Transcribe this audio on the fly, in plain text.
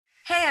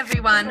Hey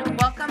everyone,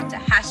 welcome to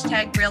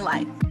Hashtag Real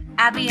Life.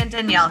 Abby and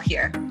Danielle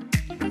here.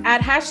 At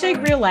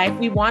Hashtag Real Life,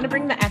 we want to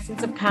bring the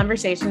essence of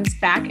conversations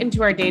back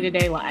into our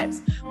day-to-day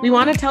lives. We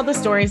want to tell the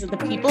stories of the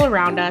people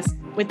around us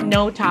with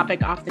no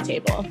topic off the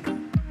table.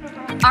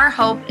 Our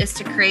hope is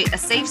to create a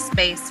safe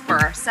space for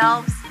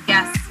ourselves,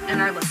 guests,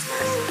 and our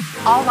listeners,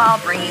 all while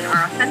bringing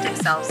our authentic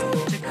selves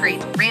to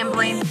create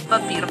rambling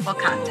but beautiful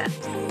content.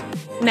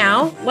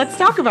 Now, let's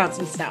talk about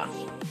some stuff.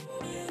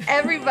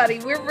 Everybody,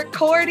 we're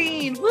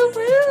recording. Woo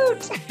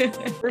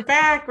woot! We're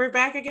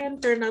back again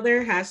for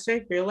another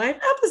Hashtag Real Life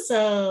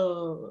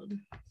episode.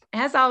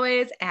 As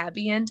always,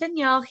 Abby and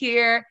Danielle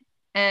here.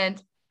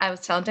 And I was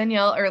telling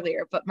Danielle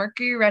earlier, but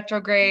Mercury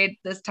retrograde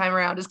this time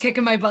around is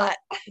kicking my butt.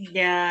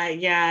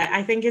 Yeah.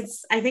 I think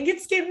it's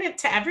getting it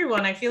to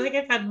everyone. I feel like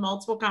I've had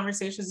multiple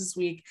conversations this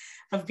week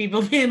of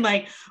people being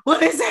like,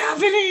 "What is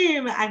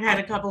happening?" I've had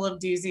a couple of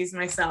doozies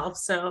myself,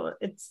 so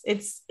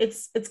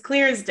it's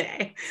clear as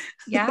day.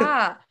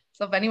 Yeah.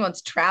 So if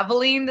anyone's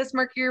traveling this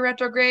Mercury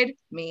retrograde,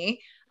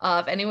 me.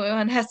 If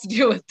anyone has to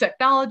deal with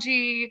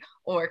technology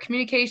or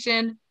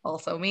communication,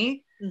 also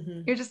me.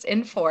 Mm-hmm. You're just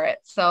in for it.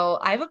 So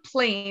I have a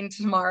plane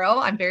tomorrow.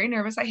 I'm very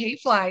nervous. I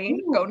hate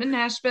flying. Ooh. Going to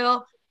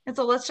Nashville. And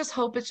so let's just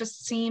hope it's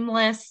just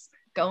seamless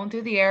going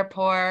through the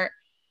airport.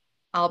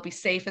 I'll be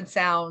safe and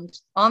sound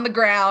on the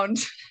ground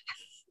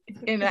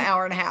in an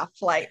hour and a half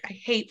flight. I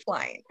hate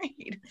flying. I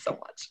hate it so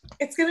much.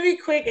 It's going to be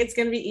quick. It's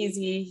going to be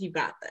easy. You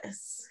got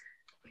this.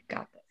 We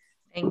got this.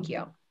 Thank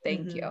you.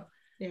 Thank you.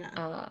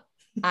 Yeah.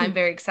 I'm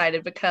very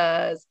excited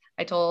because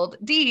I told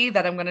Dee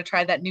that I'm going to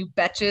try that new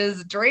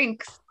Betches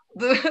drinks,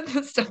 the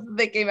stuff that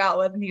they came out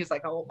with. And he was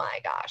like, "Oh my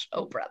gosh.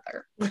 Oh,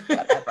 brother.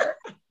 Whatever."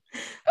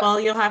 Well,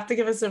 you'll have to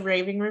give us a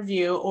raving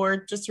review or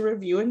just a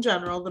review in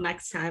general the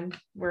next time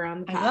we're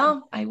on the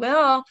pod. I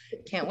will.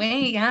 Can't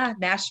wait. Yeah.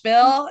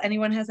 Nashville.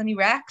 Anyone has any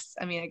recs?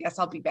 I mean, I guess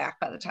I'll be back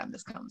by the time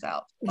this comes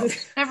out. Well,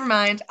 never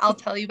mind. I'll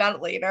tell you about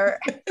it later.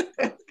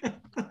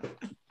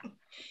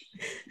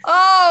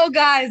 Oh,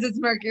 guys, it's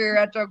Mercury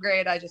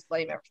retrograde. I just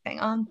blame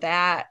everything on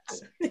that.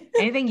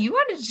 Anything you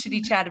wanted to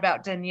chitty chat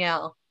about,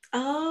 Danielle?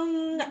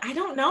 I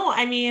don't know.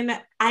 I mean,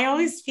 I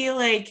always feel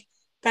like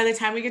by the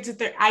time we get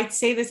to I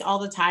say this all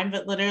the time,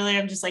 but literally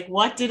I'm just like,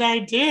 what did I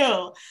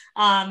do?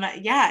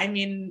 Yeah, I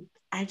mean,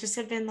 I just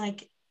have been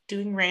like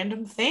doing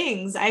random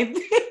things. I've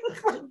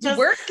been just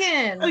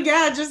working.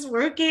 Yeah, just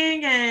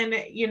working. And,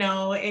 you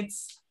know,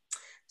 it's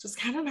just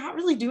kind of not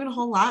really doing a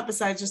whole lot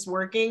besides just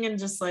working and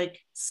just like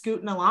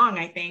scooting along,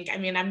 I think. I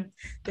mean,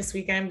 this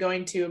weekend I'm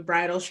going to a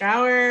bridal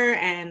shower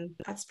and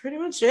that's pretty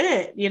much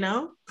it, you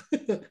know?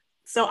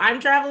 So I'm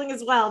traveling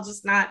as well,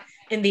 just not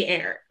in the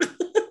air.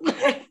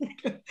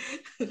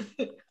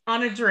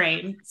 On a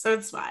train, so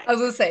it's fine. I was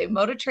gonna say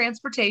mode of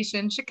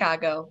transportation,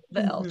 Chicago,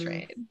 the L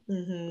train.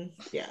 Mm-hmm.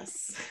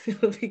 Yes,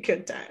 it'll be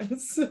good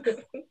times.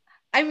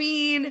 I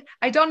mean,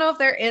 I don't know if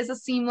there is a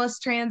seamless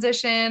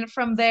transition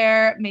from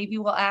there. Maybe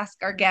we'll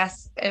ask our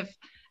guests if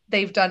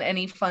they've done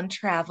any fun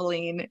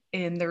traveling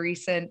in the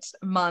recent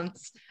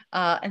months,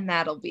 and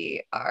that'll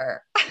be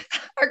our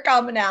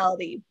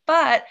commonality.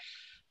 But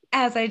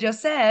as I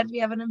just said, we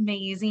have an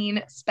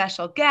amazing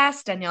special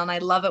guest. Danielle and I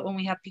love it when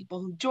we have people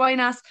who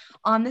join us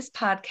on this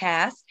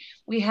podcast.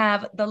 We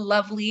have the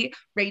lovely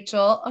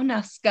Rachel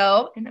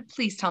Onusko. And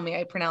please tell me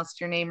I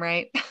pronounced your name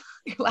right.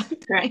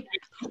 Right.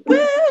 Woo!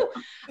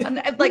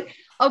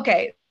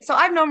 Okay. So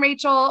I've known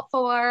Rachel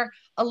for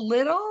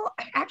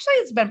actually,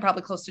 it's been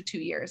probably close to 2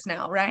 years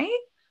now, right?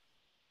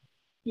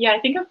 Yeah,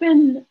 I think I've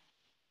been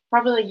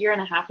probably a year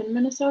and a half in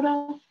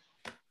Minnesota.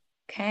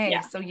 Okay,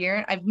 yeah. So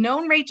I've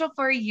known Rachel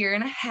for a year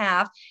and a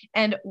half,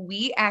 and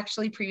we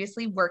actually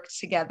previously worked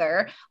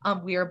together.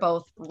 We are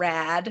both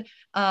rad,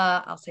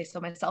 I'll say so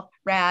myself,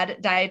 rad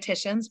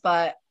dietitians,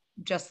 but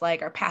just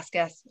like our past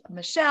guest,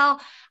 Michelle,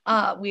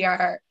 we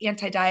are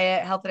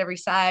anti-diet, health at every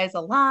size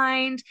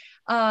aligned,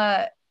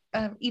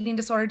 eating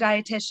disorder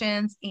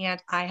dietitians.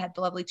 And I had the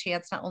lovely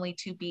chance not only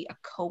to be a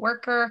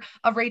coworker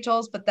of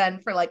Rachel's, but then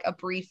for like a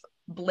brief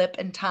blip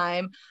in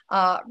time,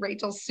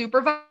 Rachel's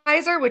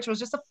supervisor, which was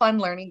just a fun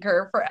learning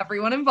curve for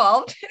everyone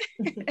involved.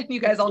 And you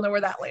guys all know where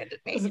that landed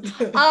me.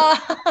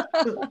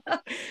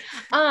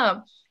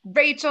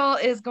 Rachel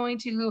is going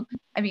to,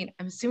 I mean,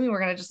 I'm assuming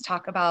we're going to just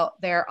talk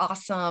about their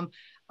awesome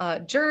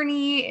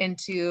journey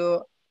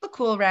into a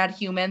cool rad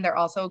human. They're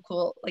also a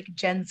cool like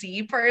Gen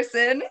Z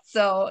person.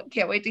 So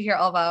can't wait to hear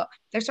all about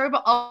their story,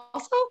 but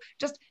also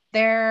just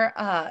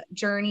their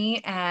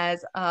journey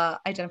as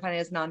identifying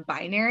as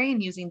non-binary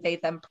and using they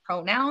them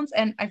pronouns.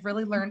 And I've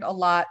really learned a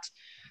lot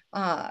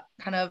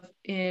kind of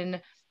in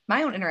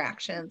my own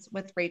interactions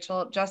with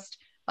Rachel just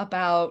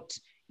about,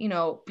 you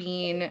know,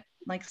 being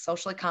like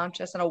socially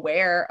conscious and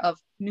aware of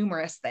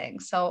numerous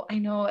things. So I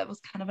know it was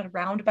kind of a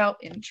roundabout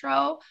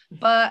intro,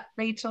 but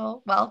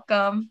Rachel,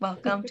 welcome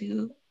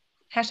to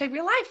Hashtag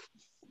Real Life.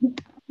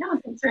 Yeah,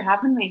 thanks for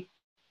having me.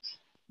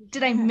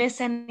 Did I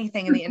miss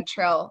anything in the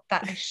intro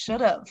that I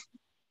should have?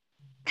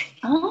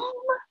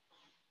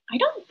 I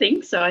don't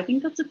think so. I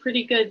think that's a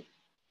pretty good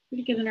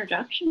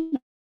introduction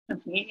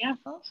of me. Yeah.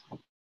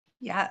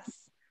 Yes.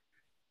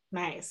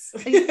 Nice.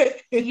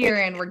 Year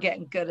in, we're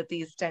getting good at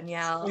these,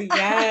 Danielle.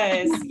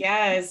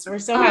 Yes. We're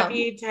so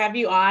happy to have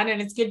you on, and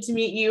it's good to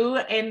meet you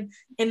in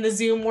the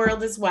Zoom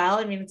world as well.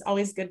 I mean, it's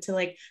always good to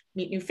like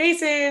meet new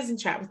faces and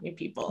chat with new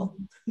people.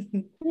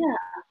 Yeah.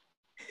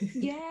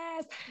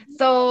 Yes.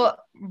 So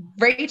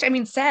Rach, I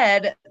mean,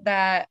 said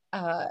that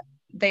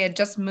they had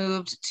just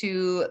moved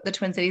to the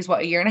Twin Cities, what,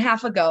 a year and a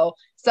half ago.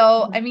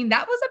 So, I mean,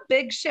 that was a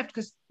big shift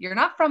because you're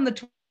not from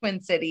the Twin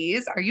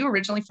Cities. Are you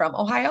originally from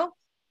Ohio?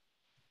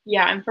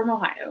 Yeah, I'm from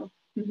Ohio.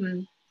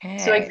 Mm-hmm.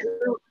 So I Hey.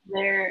 grew up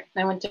there.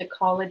 I went to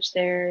college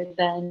there.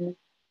 Then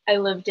I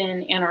lived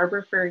in Ann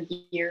Arbor for a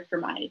year for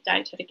my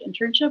dietetic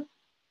internship.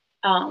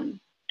 And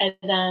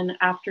then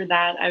after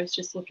that, I was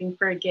just looking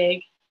for a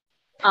gig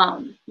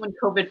when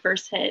COVID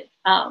first hit.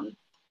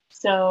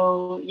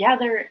 So yeah,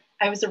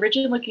 I was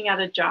originally looking at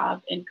a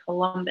job in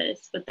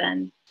Columbus, but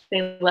then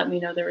they let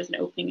me know there was an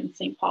opening in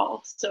St.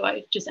 Paul. So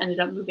I just ended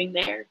up moving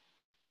there.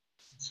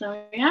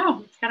 So yeah,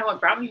 that's kind of what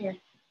brought me here.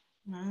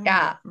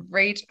 Yeah,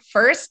 Rach,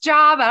 first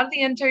job out of the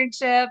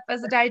internship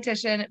as a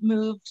dietitian,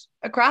 moved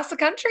across the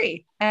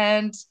country.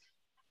 And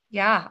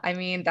yeah, I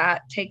mean,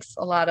 that takes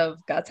a lot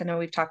of guts. I know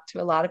we've talked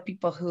to a lot of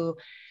people who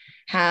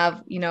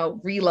have,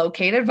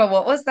 relocated, but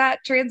what was that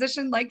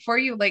transition like for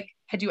you? Like,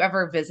 had you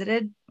ever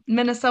visited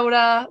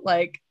Minnesota?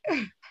 Like,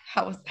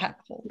 how was that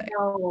whole thing?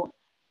 No.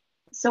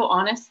 So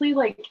honestly,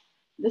 like,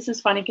 this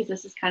is funny because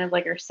this is kind of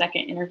like our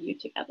second interview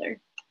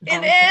together.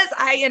 It is.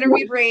 I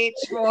interviewed Rach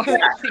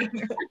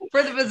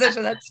for the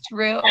position. That's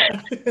true.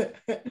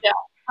 Yeah.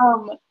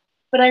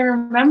 But I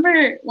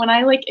remember when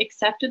I like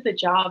accepted the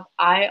job,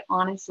 I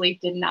honestly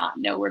did not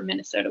know where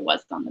Minnesota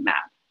was on the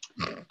map.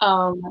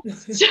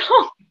 So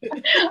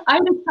I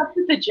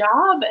accepted the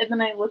job and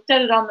then I looked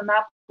at it on the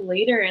map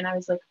later and I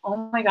was like, oh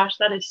my gosh,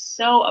 that is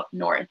so up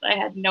north. I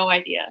had no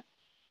idea.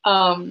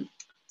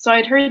 So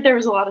I'd heard there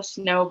was a lot of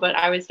snow, but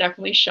I was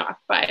definitely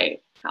shocked by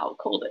how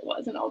cold it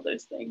was and all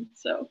those things.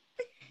 So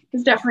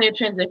it's definitely a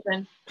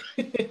transition.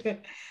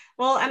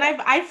 Well, and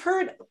I've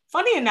heard,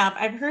 funny enough,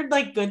 I've heard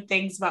like good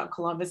things about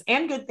Columbus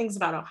and good things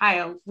about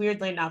Ohio,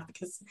 weirdly enough,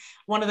 because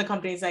one of the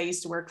companies I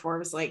used to work for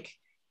was like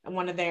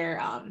one of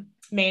their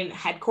main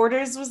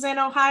headquarters was in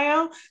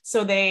Ohio.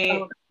 So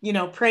they,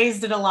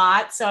 praised it a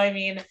lot. So, I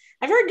mean,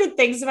 I've heard good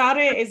things about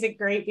it. Is it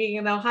great being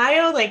in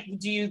Ohio? Like,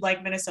 do you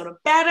like Minnesota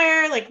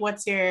better? Like,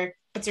 what's your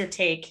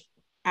take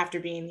after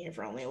being here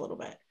for only a little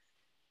bit?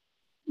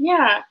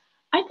 Yeah,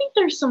 I think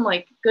there's some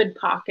like good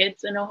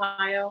pockets in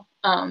Ohio.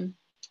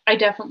 I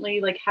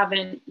definitely like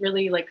haven't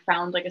really like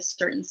found like a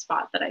certain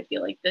spot that I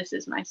feel like this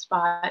is my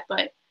spot,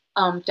 but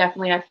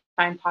definitely I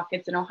find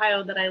pockets in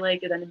Ohio that I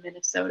like, and then in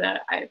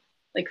Minnesota I've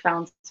like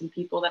found some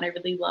people that I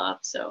really love.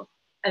 So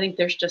I think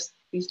there's just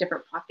these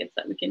different pockets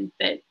that we can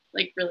fit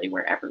like really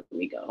wherever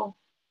we go.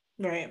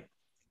 Right.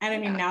 And I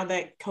mean, now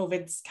that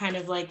COVID's kind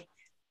of like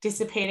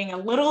dissipating a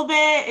little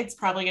bit, it's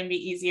probably going to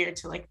be easier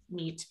to like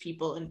meet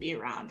people and be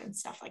around and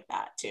stuff like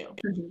that too.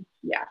 Mm-hmm.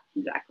 Yeah,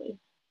 exactly.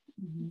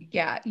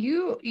 Yeah,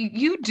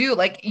 you do,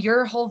 like,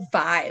 your whole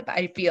vibe,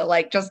 I feel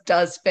like, just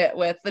does fit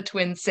with the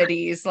Twin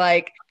Cities.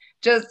 Like,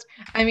 just,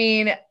 I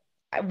mean,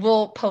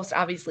 we'll post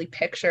obviously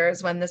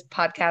pictures when this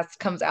podcast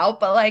comes out,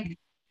 but like,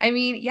 I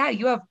mean, yeah,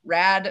 you have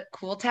rad,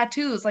 cool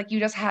tattoos. Like,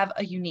 you just have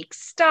a unique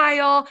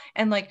style.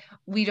 And like,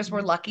 we just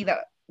were lucky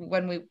that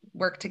when we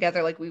worked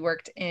together, like, we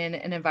worked in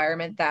an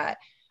environment that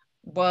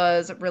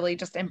was really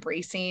just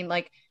embracing,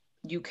 like,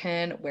 you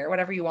can wear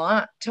whatever you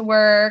want to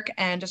work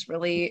and just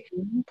really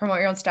promote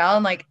your own style.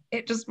 And like,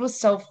 it's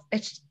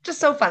just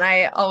so fun.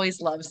 I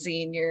always love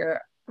seeing your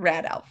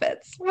rad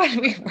outfits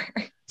when we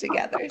work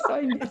together. So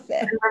I miss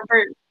it. I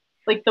remember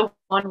like the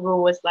one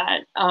rule was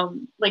that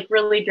like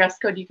really dress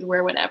code, you could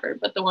wear whatever,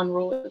 but the one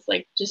rule was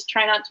like, just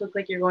try not to look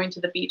like you're going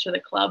to the beach or the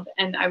club.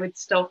 And I would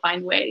still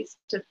find ways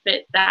to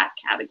fit that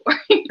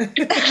category.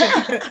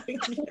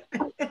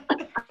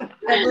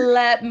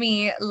 let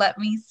me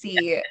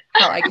see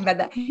how I can bend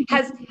that.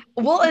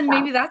 And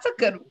maybe that's a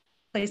good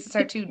place to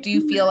start too. Do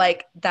you feel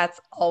like that's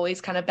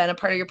always kind of been a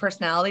part of your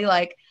personality?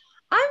 Like,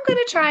 I'm gonna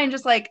try and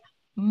just like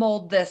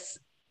mold this,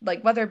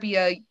 like whether it be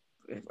a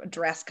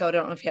dress code. I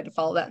don't know if you had to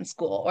follow that in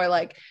school, or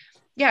like,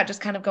 yeah,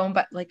 just kind of going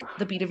by like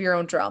the beat of your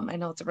own drum. I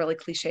know it's a really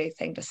cliche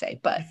thing to say,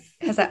 but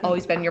has that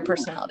always been your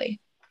personality?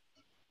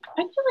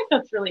 I feel like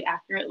that's really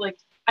accurate. Like,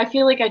 I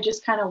feel like I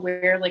just kind of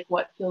wear like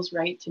what feels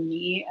right to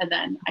me. And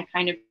then I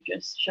kind of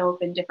just show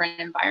up in different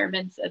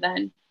environments and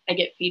then I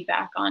get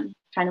feedback on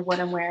kind of what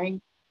I'm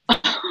wearing. So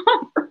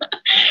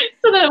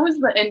that was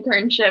the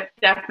internship.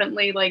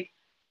 Definitely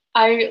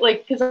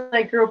because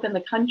I grew up in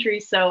the country.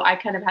 So I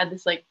kind of had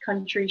this like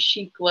country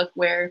chic look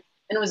and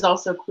it was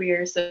also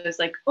queer. So it was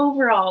like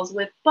overalls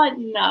with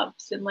button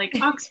ups and like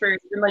Oxford.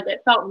 And like,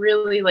 it felt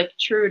really like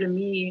true to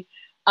me.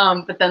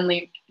 But then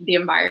like the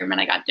environment,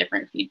 I got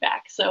different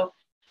feedback. So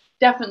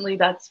definitely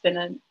that's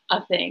been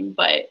a thing,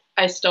 but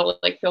I still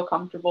like feel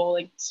comfortable,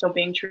 like still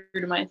being true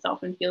to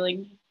myself and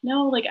feeling,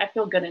 no, like I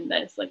feel good in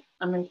this, like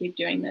I'm going to keep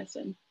doing this.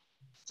 And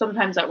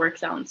sometimes that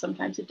works out and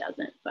sometimes it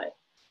doesn't, but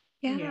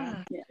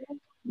yeah.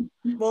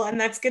 Well, and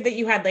that's good that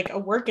you had like a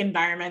work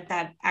environment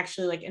that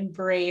actually like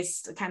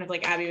embraced, kind of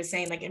like Abby was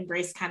saying, like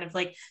embraced kind of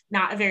like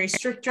not a very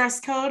strict dress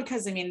code.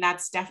 Cause I mean,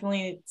 that's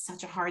definitely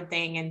such a hard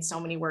thing in so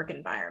many work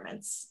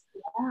environments.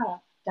 Yeah,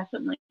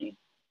 definitely.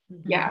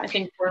 Mm-hmm. Yeah, I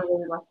think we're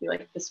really lucky,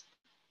 like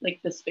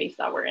the space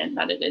that we're in,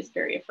 that it is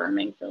very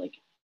affirming for like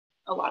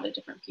a lot of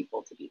different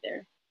people to be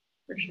there,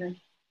 for sure.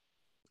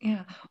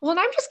 Yeah. Well, and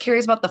I'm just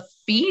curious about the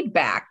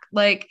feedback.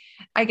 Like,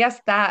 I guess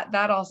that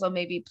also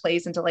maybe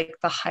plays into like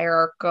the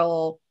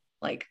hierarchical,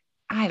 like,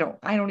 I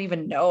don't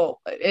even know.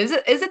 Is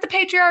it the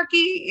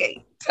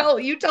patriarchy?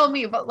 Tell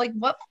me about like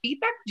what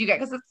feedback did you get?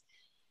 Because it's,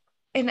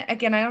 and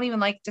again, I don't even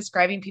like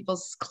describing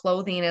people's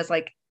clothing as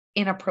like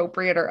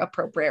inappropriate or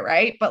appropriate,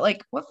 right? But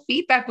like what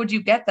feedback would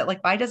you get that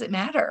like why does it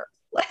matter?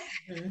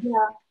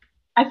 Yeah.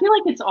 I feel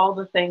like it's all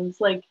the things.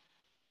 Like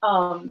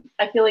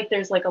I feel like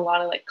there's like a lot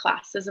of like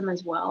classism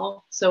as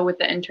well. So with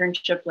the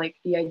internship, like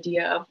the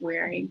idea of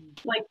wearing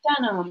like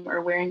denim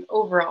or wearing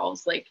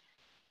overalls, like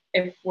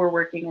if we're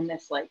working in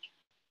this like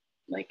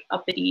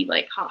uppity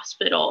like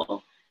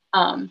hospital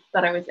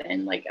that I was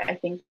in, like I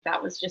think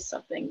that was just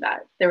something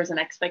that there was an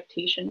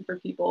expectation for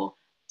people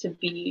to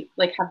be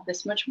like have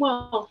this much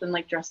wealth and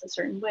like dress a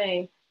certain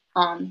way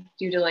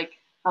due to like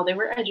how they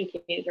were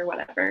educated or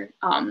whatever.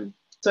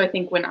 So I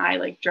think when I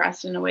like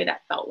dressed in a way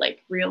that felt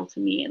like real to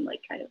me and like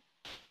kind of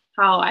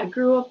how I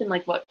grew up and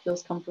like what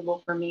feels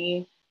comfortable for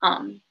me,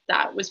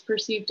 that was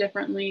perceived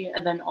differently.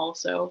 And then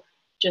also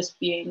just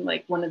being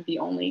like one of the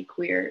only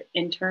queer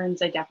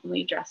interns, I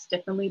definitely dressed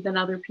differently than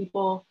other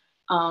people.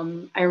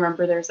 I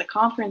remember there's a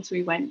conference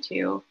we went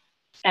to,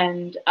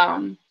 and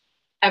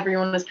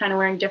everyone was kind of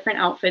wearing different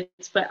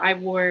outfits, but I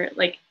wore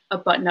like a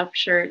button-up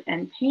shirt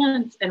and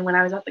pants. And when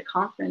I was at the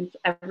conference,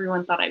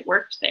 everyone thought I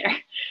worked there.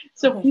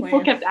 So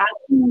people kept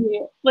asking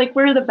me like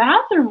where the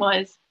bathroom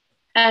was.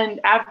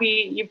 And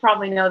Abby, you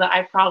probably know that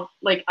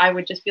I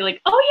would just be like,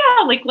 oh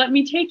yeah, like let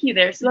me take you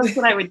there. So that's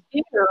what I would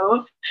do.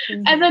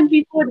 Mm-hmm. And then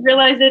people would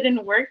realize I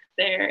didn't work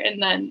there.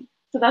 And then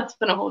so that's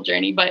been a whole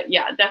journey. But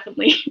yeah,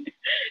 definitely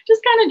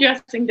just kind of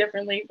dressing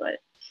differently. But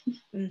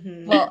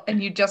mm-hmm. Well,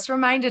 and you just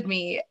reminded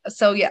me.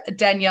 So yeah,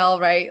 Danielle,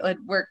 right, like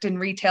worked in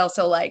retail.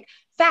 So like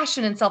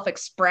fashion and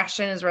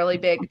self-expression is really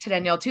big to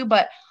Danielle too.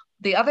 But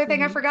the other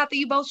thing I forgot that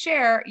you both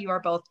share, you are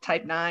both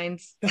type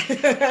 9s.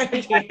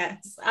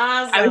 Yes.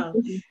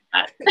 Awesome.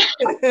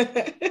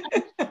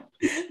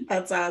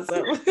 That's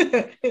awesome.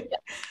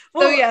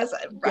 So yes,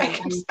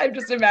 right. I'm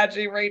just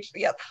imagining Rach.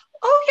 Yes.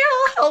 Oh yeah,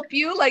 I'll help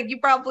you. Like you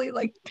probably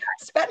like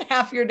spent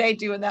half your day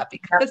doing that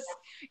because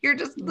you're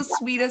just the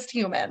sweetest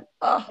human.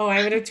 Oh,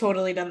 I would have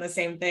totally done the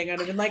same thing. I'd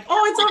have been like,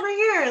 oh, it's over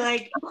here.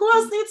 Like, who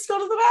else needs to go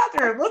to the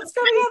bathroom? Let's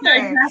go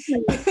together.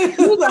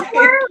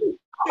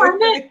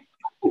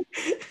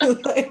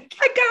 Like,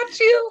 I got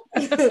you.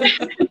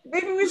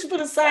 Maybe we should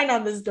put a sign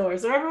on this door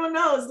so everyone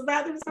knows the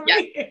bathroom's over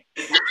here.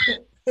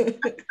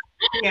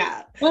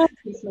 Yeah. Well,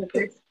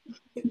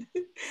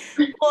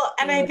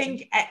 and I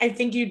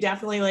think you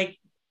definitely like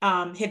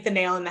hit the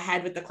nail on the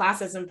head with the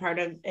classism part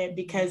of it,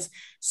 because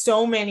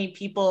so many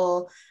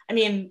people, I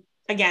mean,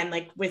 again,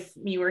 like with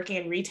me working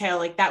in retail,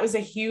 like that was a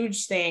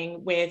huge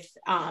thing with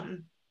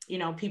you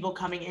know, people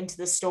coming into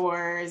the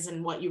stores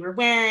and what you were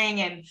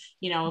wearing, and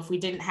you know, if we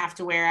didn't have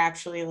to wear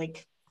actually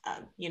like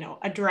you know,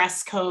 a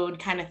dress code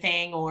kind of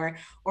thing, or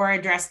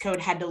a dress code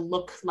had to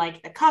look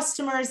like the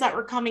customers that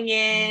were coming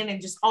in,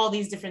 and just all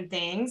these different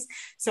things.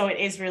 So it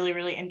is really,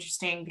 really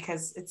interesting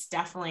because it's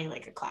definitely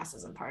like a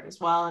classism part as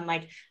well, and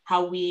like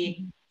how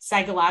we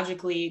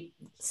psychologically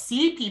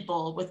see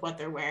people with what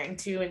they're wearing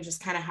too, and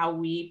just kind of how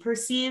we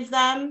perceive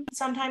them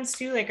sometimes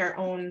too, like our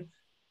own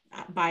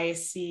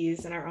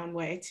biases in our own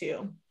way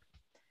too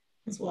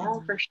as well.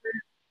 Yeah, for sure.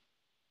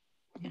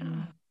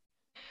 Yeah.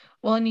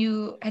 Well, and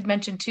you had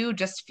mentioned too,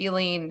 just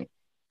feeling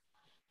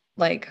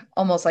like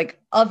almost like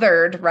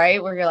othered,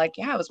 right? Where you're like,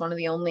 yeah, I was one of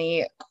the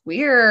only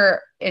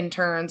queer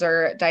interns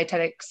or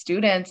dietetic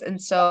students.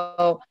 And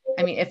so,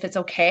 I mean, if it's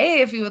okay,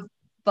 if you would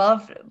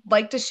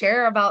like to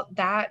share about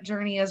that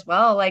journey as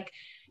well, like,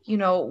 you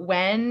know,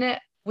 when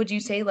would you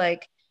say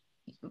like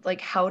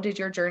how did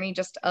your journey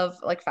just of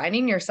like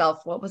finding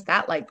yourself, what was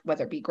that like,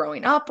 whether it be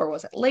growing up or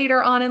was it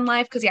later on in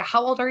life? Because yeah,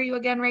 how old are you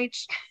again,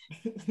 Rach?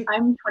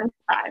 I'm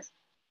 25.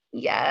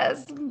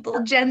 Yes,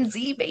 little Gen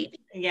Z baby.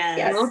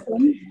 Yes.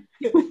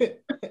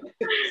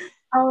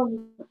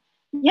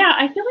 Yeah,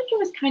 I feel like it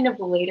was kind of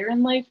later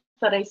in life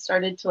that I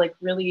started to like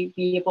really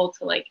be able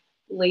to like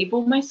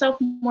label myself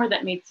more,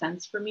 that made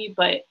sense for me.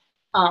 But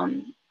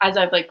as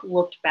I've like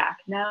looked back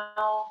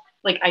now,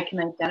 like I can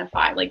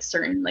identify like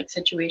certain like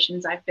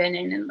situations I've been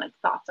in and like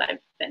thoughts I've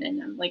been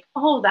in. I'm like,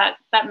 oh, that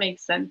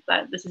makes sense,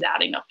 that this is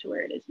adding up to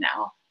where it is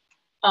now.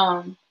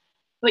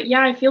 But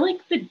yeah, I feel like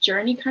the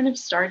journey kind of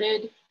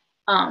started,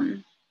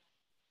 let's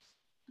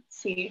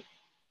see,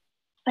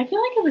 I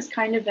feel like it was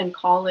kind of in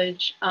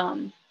college.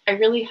 I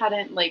really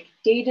hadn't like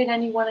dated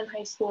anyone in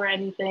high school or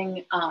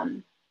anything.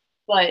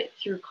 But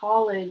through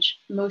college,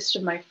 most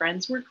of my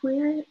friends were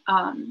queer.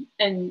 And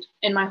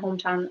in my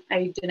hometown,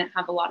 I didn't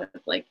have a lot of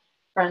like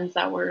friends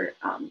that were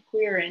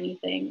queer or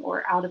anything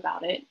or out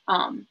about it.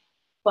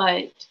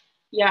 But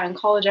yeah, in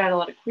college I had a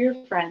lot of queer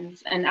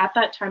friends, and at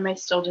that time I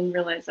still didn't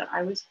realize that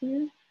I was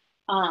queer.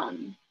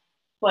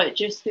 But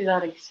just through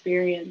that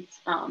experience,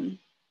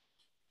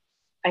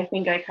 I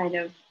think I kind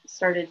of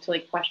started to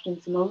like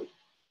question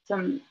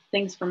some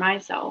things for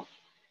myself.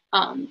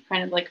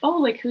 Kind of like, oh,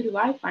 like who do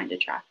I find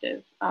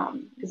attractive?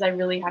 Because I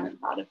really hadn't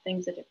thought of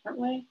things a different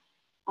way.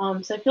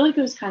 So I feel like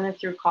it was kind of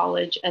through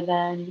college, and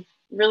then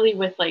really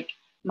with like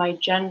my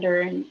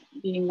gender and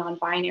being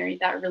non-binary,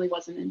 that really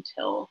wasn't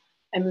until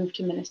I moved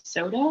to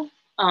Minnesota.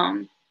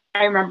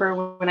 I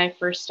remember when I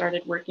first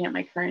started working at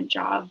my current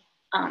job,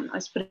 I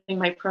was putting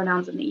my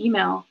pronouns in the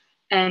email,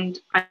 and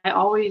I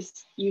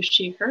always use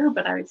she, her,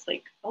 but I was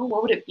like, oh,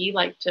 what would it be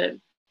like to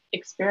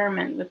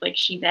experiment with like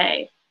she,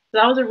 they? So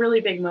that was a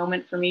really big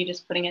moment for me,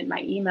 just putting it in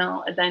my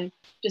email. And then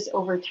just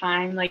over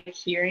time, like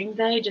hearing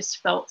they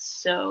just felt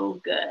so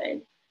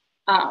good.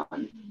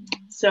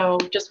 So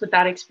just with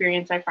that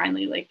experience, I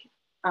finally like,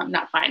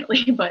 not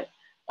finally, but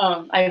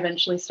I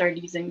eventually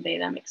started using they,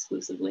 them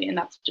exclusively. And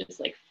that's just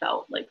like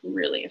felt like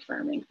really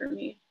affirming for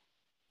me.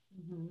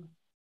 Mm-hmm.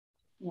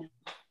 Yeah.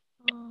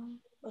 Oh,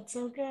 that's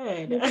so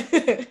good.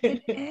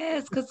 It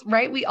is, because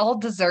right, we all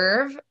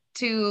deserve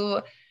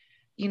to,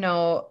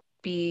 to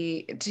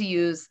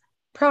use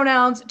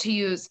pronouns, to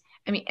use,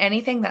 I mean,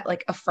 anything that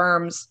like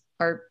affirms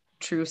our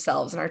true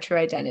selves and our true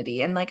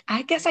identity. And like,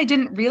 I guess I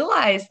didn't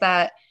realize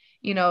that,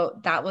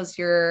 that was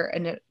your,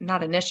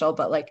 not initial,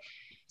 but like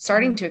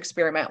starting to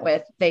experiment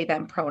with they,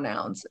 them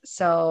pronouns.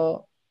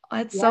 So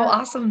it's so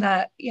awesome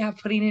that, yeah,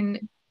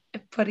 putting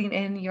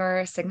in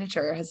your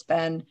signature has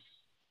been,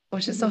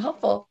 which is so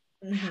helpful.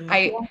 Mm-hmm.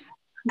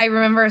 I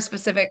remember a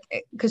specific,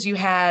 because you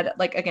had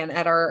like, again,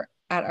 at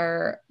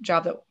our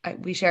job that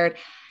we shared,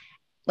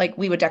 like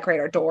we would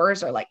decorate our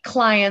doors, or like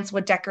clients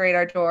would decorate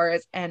our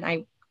doors, and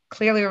I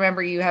clearly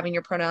remember you having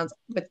your pronouns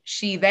with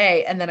she,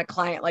 they, and then a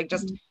client like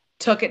just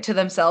took it to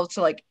themselves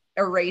to like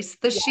erase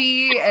the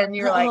she, and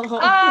you're like,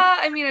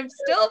 I mean, I'm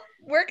still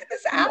working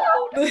this out.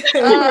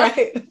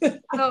 Right.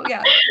 So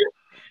yeah.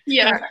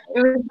 Yeah,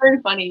 it was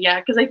very funny. Yeah,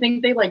 because I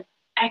think they like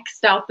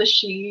X'd out the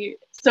she,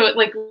 so it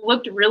like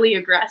looked really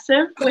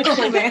aggressive. Which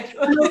like I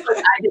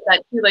did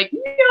that too, like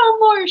no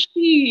more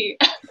she,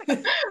 which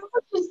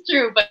is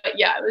true. But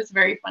yeah, it was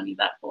very funny,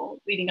 that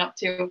whole leading up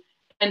to.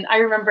 And I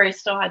remember I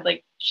still had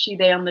like she,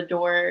 they on the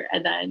door,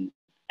 and then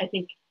I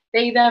think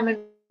they, them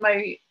in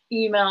my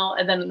email,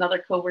 and then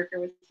another coworker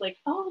was like,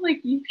 oh,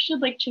 like you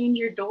should like change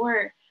your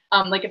door,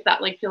 like if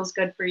that like feels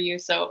good for you.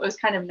 So it was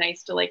kind of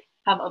nice to like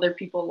have other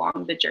people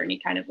along the journey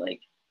kind of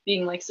like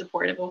being like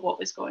supportive of what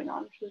was going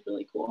on, which was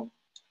really cool.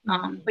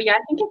 But yeah,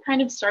 I think it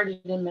kind of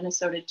started in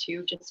Minnesota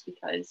too, just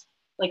because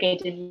like I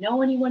didn't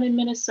know anyone in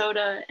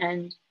Minnesota,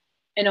 and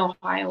in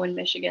Ohio and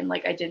Michigan,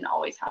 like I didn't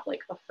always have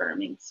like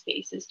affirming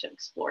spaces to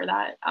explore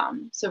that.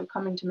 So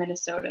coming to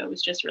Minnesota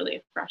was just really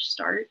a fresh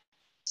start.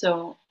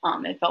 So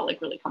it felt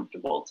like really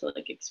comfortable to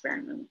like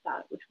experiment with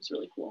that, which was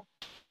really cool.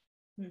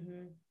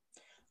 Mm-hmm.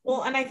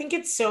 Well, and I think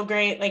it's so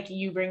great, like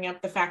you bring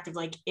up the fact of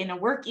like in a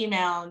work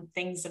email and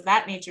things of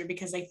that nature,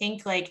 because I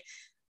think like,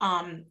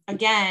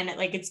 again,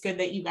 like it's good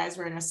that you guys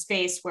were in a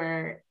space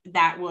where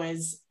that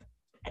was,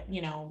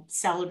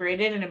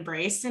 celebrated and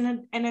embraced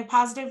in a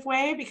positive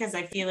way, because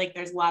I feel like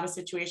there's a lot of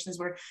situations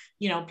where,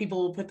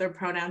 people will put their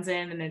pronouns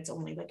in and it's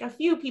only like a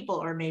few people,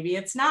 or maybe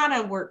it's not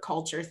a work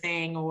culture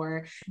thing,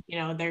 or,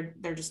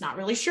 they're just not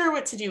really sure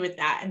what to do with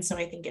that. And so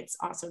I think it's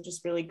also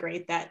just really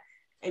great that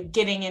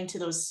getting into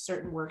those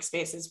certain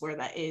workspaces where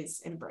that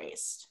is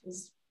embraced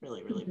is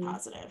really, really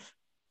positive.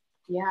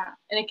 Yeah,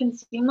 and it can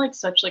seem like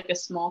such like a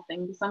small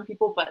thing to some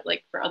people, but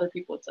like for other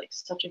people it's like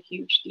such a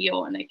huge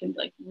deal, and it can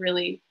like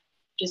really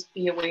just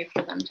be a way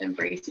for them to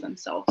embrace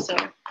themselves. So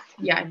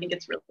yeah, I think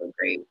it's really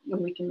great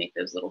when we can make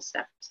those little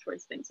steps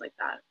towards things like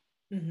that.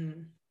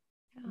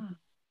 Yeah.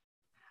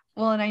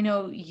 Well, and I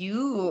know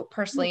you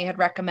personally had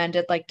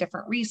recommended like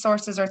different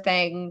resources or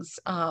things,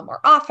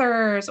 or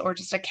authors, or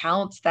just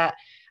accounts that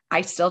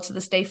I still to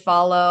this day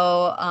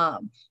follow.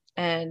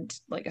 And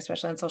like,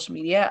 especially on social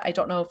media, I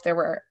don't know if there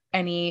were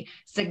any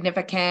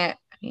significant,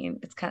 I mean,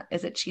 it's kind of,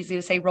 is it cheesy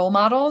to say role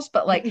models,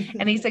 but like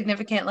any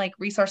significant like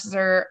resources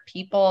or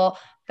people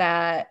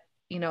that,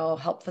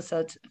 help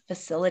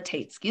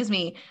facilitate,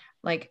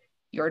 like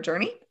your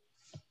journey?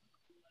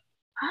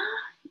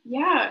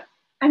 Yeah,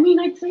 I mean,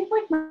 I'd say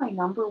like my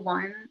number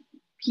one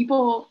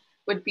people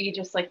would be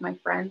just like my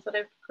friends that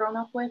I've grown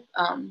up with,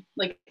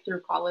 like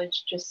through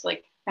college, just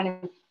like kind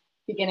of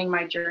beginning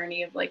my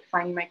journey of like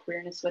finding my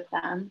queerness with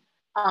them,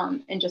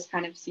 and just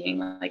kind of seeing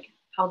like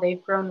how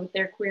they've grown with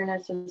their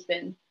queerness has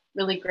been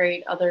really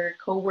great. Other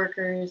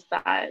coworkers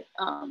that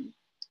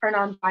are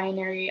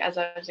non-binary, as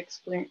I was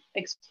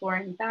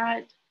exploring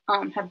that,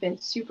 have been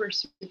super,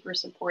 super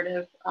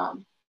supportive.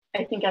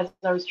 I think as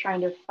I was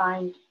trying to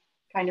find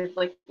kind of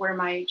like where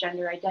my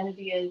gender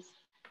identity is,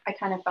 I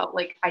kind of felt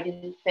like I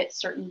didn't fit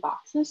certain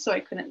boxes, so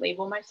I couldn't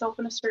label myself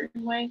in a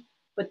certain way,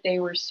 but they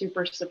were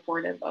super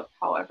supportive of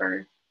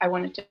however I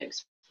wanted to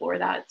explore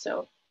that.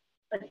 So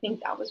I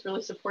think that was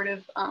really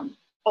supportive.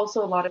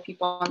 also a lot of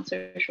people on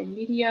social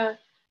media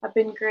have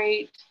been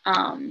great.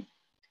 I'm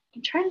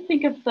trying to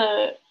think of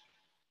the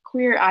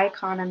queer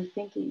icon I'm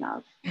thinking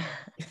of.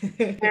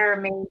 They're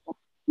amazing.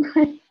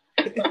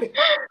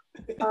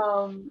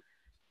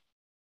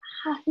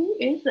 Who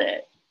is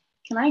it?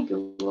 Can I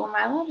Google? Am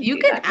I allowed to You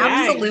do can that?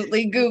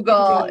 absolutely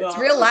Google. It's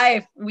real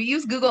life. We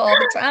use Google all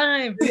the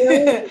time.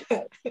 Really?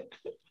 Okay,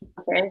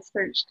 I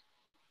searched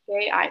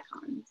gay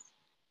icons.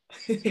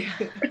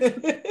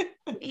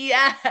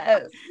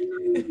 Yes.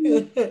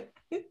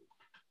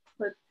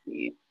 Let's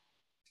see.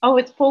 Oh,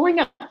 it's pulling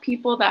up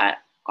people that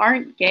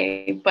aren't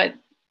gay, but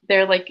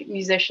they're like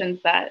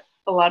musicians that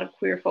a lot of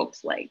queer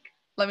folks like.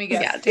 Let me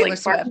guess. Yeah, Taylor like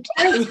Swift.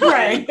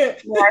 Right.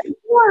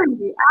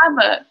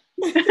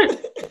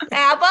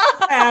 ABBA.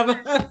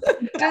 ABBA.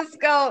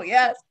 Disco.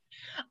 Yes.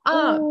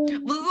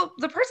 Well,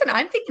 the person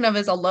I'm thinking of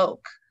is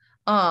Alok.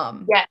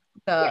 Yes.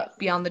 The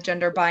Beyond the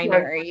Gender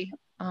Binary.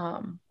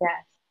 Yes.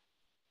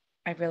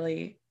 I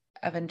really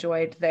have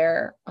enjoyed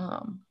their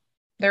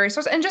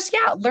resource and just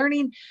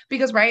learning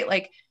because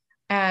right,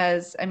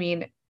 as I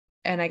mean,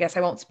 and I guess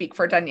I won't speak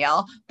for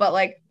Danielle,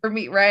 but for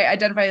me, right,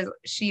 identify as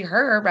she,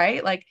 her,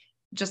 right,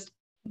 just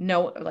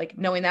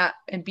knowing that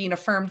and being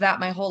affirmed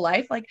that my whole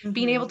life,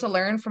 being able to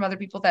learn from other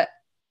people that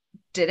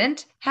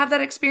didn't have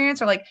that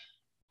experience, or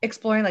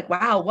exploring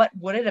wow, what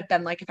would it have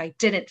been like if I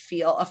didn't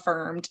feel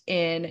affirmed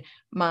in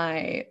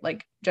my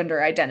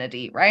gender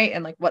identity, right,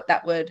 and what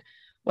that would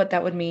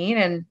mean.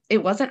 And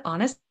it wasn't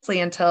honestly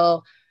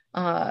until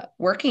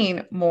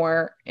working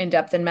more in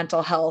depth in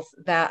mental health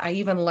that I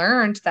even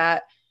learned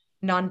that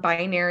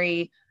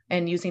non-binary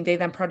and using they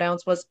them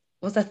pronouns was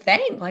a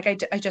thing.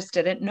 I just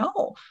didn't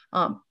know.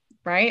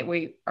 Right,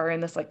 we are in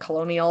this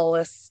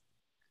colonialism,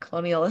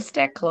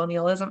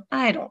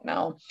 I don't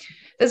know,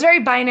 this very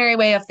binary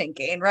way of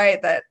thinking,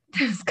 right, that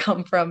has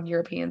come from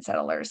European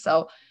settlers.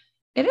 So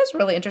it is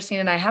really interesting.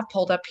 And I have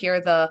pulled up here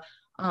the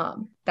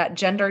that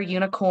gender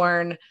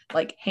unicorn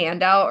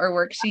handout or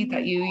worksheet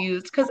that you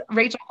used, because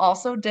Rachel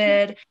also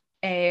did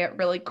a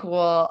really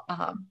cool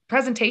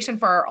presentation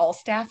for our all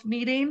staff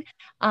meeting.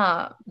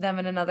 Them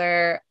and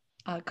another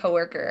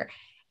coworker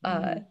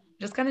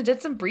just kind of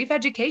did some brief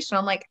education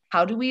on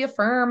how do we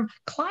affirm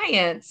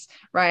clients,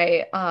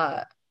 right,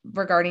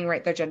 regarding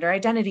their gender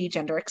identity,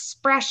 gender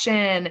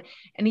expression,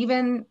 and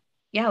even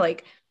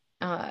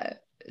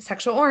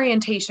sexual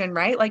orientation,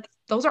 right?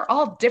 Those are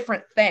all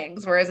different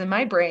things. Whereas in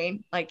my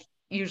brain,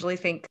 usually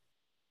think,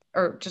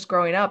 or just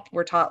growing up,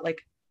 we're taught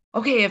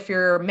okay, if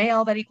you're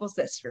male, that equals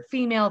this, if you're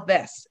female,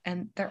 this.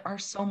 And there are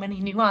so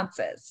many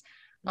nuances.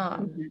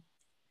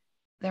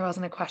 There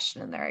wasn't a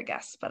question in there, I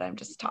guess, but I'm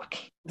just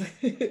talking.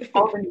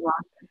 All the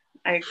nuances.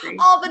 I agree.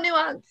 All the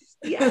nuance.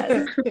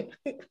 Yes.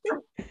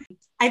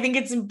 I think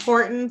it's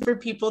important for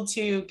people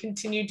to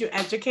continue to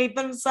educate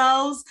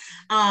themselves,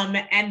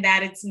 and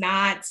that it's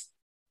not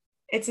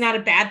a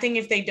bad thing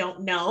if they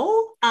don't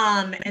know,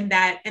 and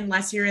that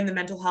unless you're in the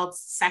mental health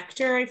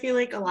sector, I feel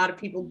like a lot of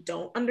people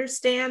don't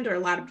understand, or a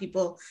lot of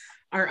people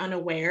are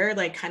unaware,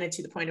 kind of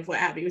to the point of what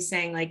Abby was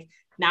saying,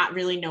 not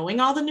really knowing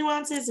all the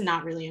nuances and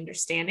not really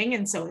understanding.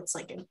 And so it's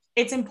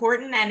it's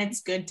important, and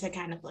it's good to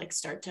kind of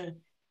start to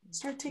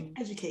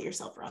educate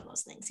yourself around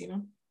those things,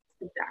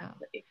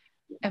 Exactly.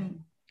 And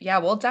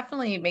we'll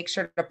definitely make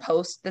sure to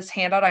post this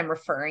handout I'm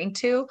referring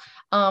to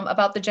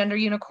about the gender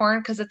unicorn,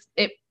 because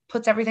it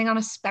puts everything on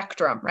a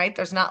spectrum, right?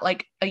 There's not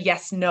a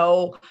yes,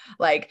 no,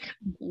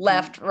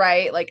 left,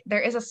 right.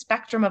 There is a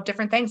spectrum of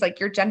different things.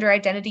 Your gender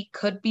identity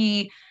could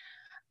be,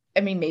 I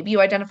mean, maybe you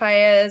identify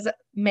as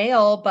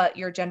male, but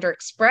your gender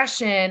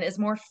expression is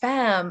more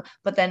femme,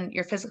 but then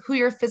who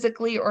you're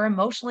physically or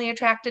emotionally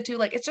attracted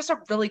to. It's just a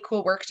really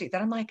cool worksheet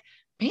that I'm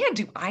man,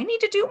 do I need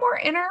to do more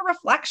inner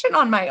reflection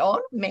on my own?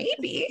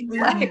 Maybe.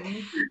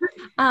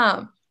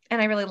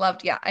 And I really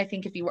loved, I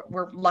think if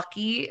we're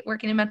lucky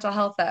working in mental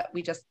health, that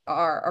we just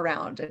are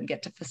around and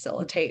get to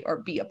facilitate or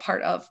be a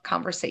part of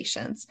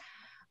conversations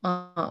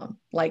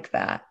like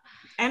that.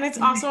 And it's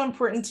also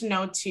important to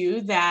know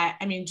too that,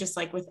 I mean, just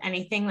with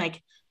anything,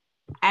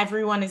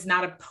 everyone is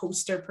not a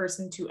poster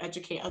person to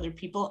educate other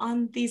people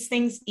on these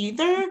things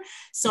either.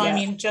 So, I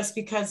mean, just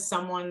because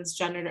someone's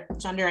gender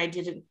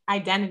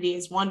identity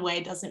is one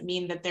way doesn't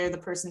mean that they're the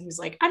person who's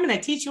I'm going to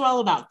teach you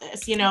all about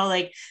this,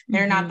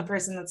 they're not the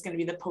person that's going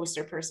to be the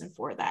poster person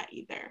for that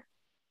either.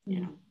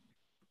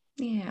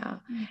 Yeah.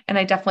 And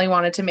I definitely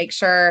wanted to make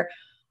sure,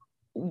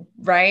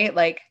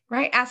 right,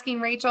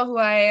 asking Rachel, who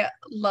I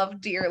love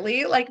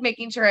dearly,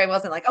 making sure I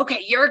wasn't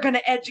okay, you're going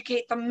to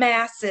educate the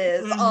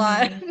masses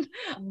on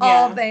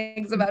all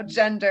things about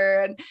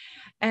gender,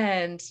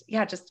 and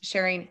just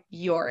sharing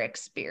your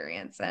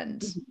experience.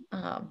 And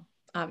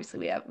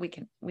obviously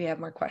we have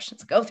more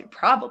questions to go through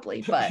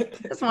probably,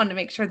 but just wanted to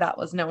make sure that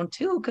was known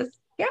too, because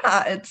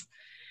no,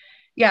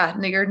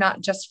 you're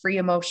not just free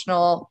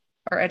emotional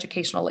or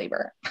educational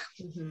labor.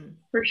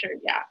 For sure.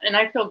 Yeah. And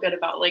I feel good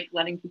about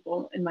letting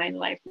people in my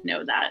life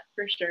know that,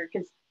 for sure.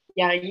 Because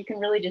you can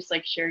really just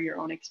share your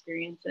own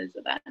experiences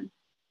and then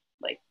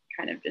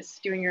kind of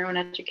just doing your own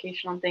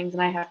education on things.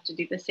 And I have to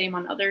do the same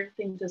on other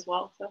things as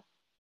well. So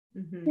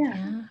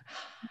Yeah.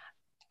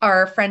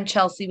 Our friend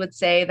Chelsea would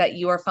say that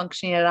you are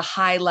functioning at a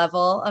high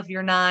level of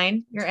your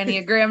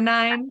Enneagram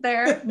 9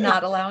 there,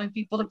 not allowing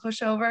people to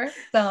push over.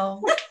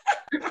 So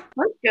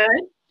That's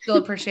good. she'll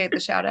appreciate the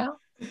shout out.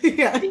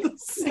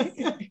 Yes.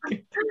 I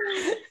need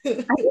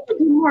to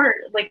do more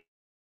like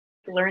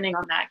learning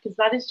on that, because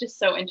that is just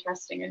so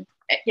interesting. And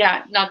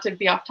yeah, not to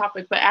be off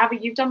topic, but Abby,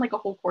 you've done like a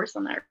whole course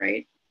on that,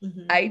 right?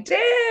 I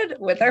did,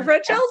 with our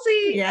friend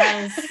Chelsea.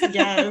 Yes.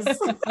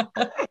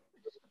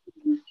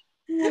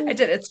 I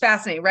did. It's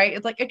fascinating, right?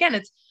 It's like,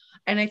 again,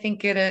 and I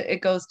think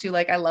it goes to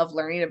like, I love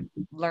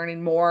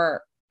learning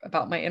more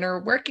about my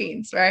inner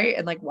workings, right?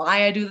 And like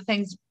why I do the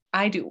things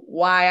I do,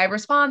 why I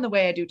respond the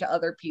way I do to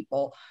other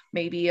people.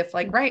 Maybe if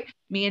like, right,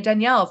 me and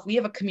Danielle, if we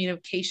have a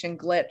communication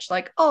glitch,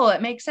 like, oh,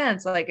 it makes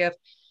sense. Like if,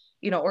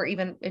 or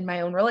even in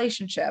my own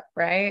relationship,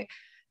 right?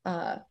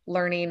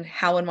 Learning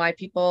how and why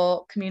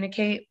people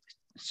communicate,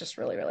 it's just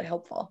really, really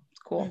helpful. It's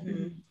cool.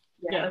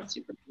 Yeah, that's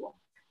super cool.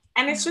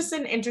 And it's just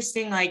an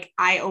interesting, like,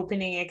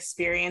 eye-opening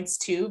experience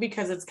too,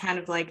 because it's kind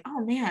of like,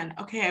 oh man,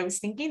 okay, I was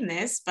thinking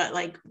this, but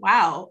like,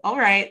 wow, all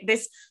right,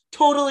 this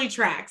totally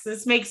tracks.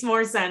 This makes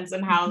more sense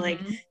in how like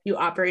you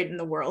operate in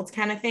the world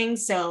kind of thing.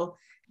 So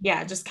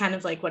yeah, just kind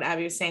of like what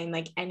Abby was saying,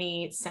 like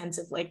any sense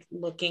of like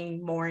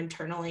looking more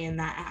internally in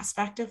that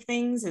aspect of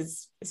things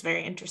is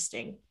very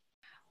interesting.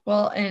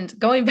 Well, and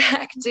going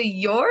back to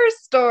your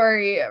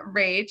story,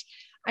 Rach,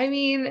 I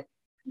mean,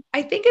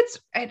 I think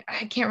I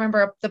can't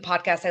remember the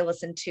podcast I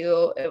listened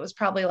to. It was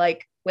probably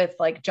like with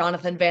like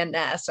Jonathan Van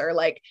Ness or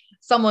like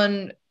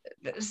someone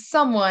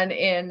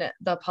in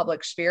the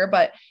public sphere,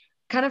 but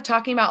kind of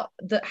talking about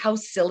how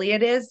silly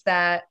it is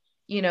that,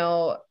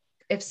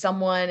 if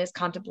someone is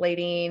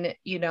contemplating,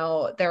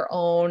 their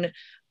own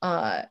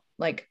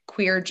like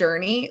queer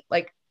journey,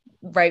 like,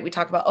 right, we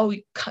talk about, oh,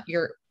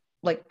 you're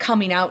like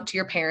coming out to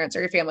your parents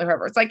or your family,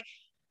 whoever. It's like,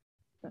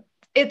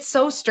 it's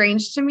so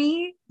strange to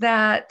me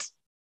that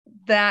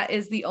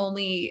is the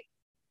only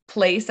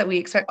place that we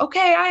expect.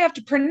 Okay, I have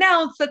to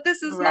pronounce that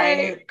this is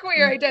my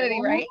queer identity,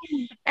 right?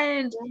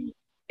 And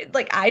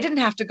like, I didn't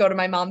have to go to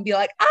my mom and be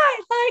like,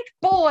 I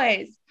like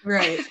boys,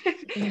 right?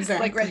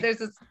 Exactly. Like, right, there's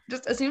this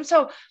just assume.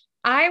 So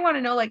I want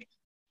to know, like,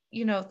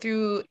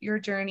 through your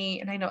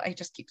journey, and I know I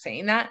just keep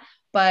saying that,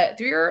 but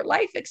through your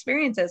life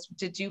experiences,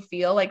 did you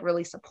feel like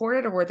really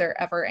supported, or were there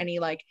ever any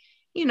like,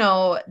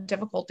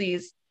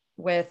 difficulties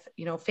with,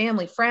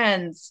 family,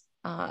 friends,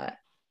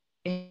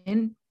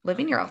 in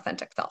living your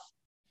authentic self?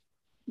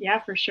 Yeah,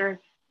 for sure.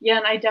 Yeah,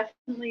 and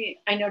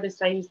I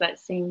noticed I used that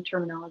same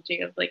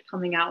terminology of like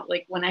coming out,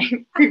 like when I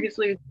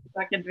previously was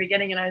back at the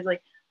beginning, and I was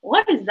like,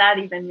 what does that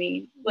even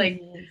mean?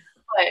 Like,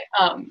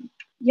 but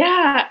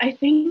yeah, I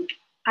think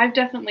I've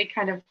definitely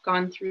kind of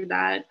gone through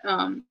that,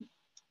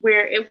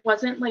 where it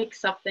wasn't like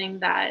something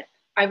that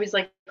I was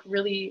like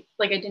really,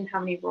 like I didn't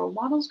have any role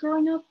models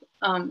growing up,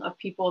 of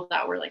people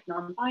that were like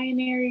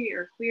non-binary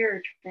or queer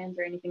or trans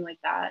or anything like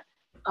that.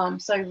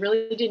 So I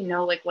really didn't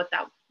know like what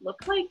that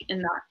looked like,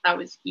 and that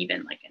was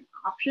even like an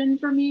option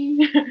for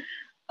me.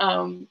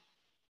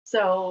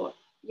 So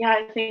yeah,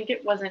 I think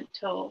it wasn't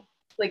till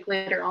like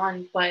later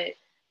on, but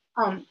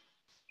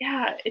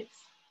yeah,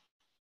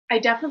 I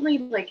definitely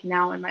like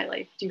now in my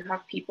life do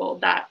have people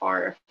that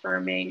are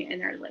affirming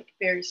and are like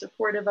very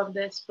supportive of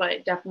this,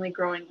 but definitely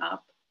growing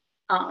up,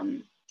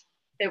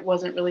 it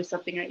wasn't really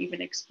something I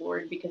even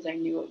explored because I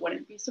knew it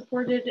wouldn't be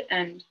supported.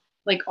 And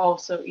like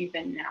also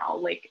even now,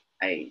 like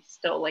I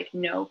still like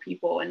know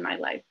people in my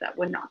life that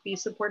would not be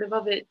supportive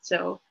of it.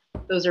 So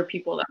those are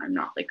people that I'm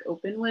not like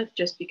open with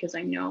just because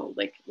I know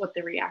like what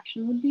the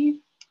reaction would be,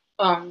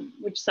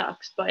 which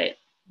sucks. But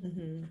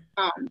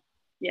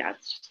yeah,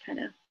 it's just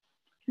kind of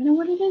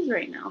what it is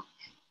right now.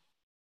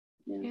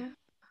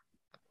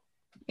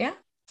 Yeah.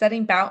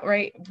 Setting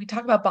right. We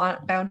talk about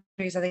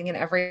boundaries, I think, in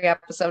every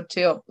episode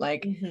too.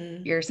 Like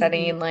you're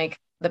setting like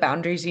the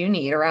boundaries you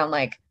need around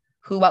like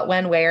who, what,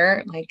 when,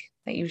 where, like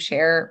that you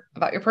share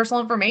about your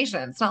personal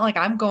information. It's not like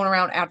I'm going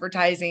around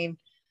advertising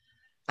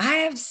I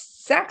have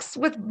sex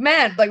with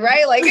men, like,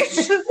 right? Like, it's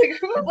just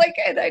like,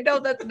 and I know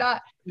that's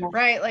not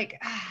right.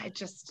 Like, it's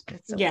so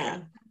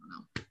weird.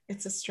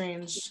 It's a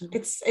strange,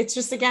 it's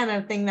just, again,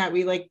 a thing that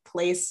we like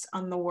placed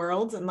on the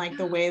world and like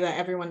the way that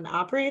everyone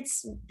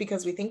operates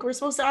because we think we're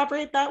supposed to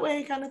operate that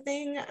way kind of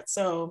thing.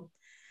 So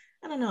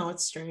I don't know.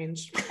 It's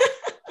strange.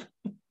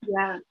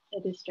 Yeah,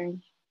 it is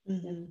strange.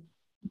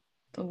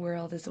 The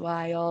world is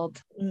wild.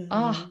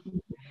 Oh,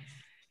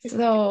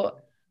 so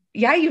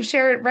yeah, you've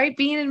shared, right,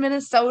 being in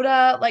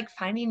Minnesota, like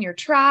finding your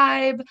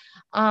tribe.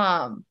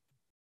 I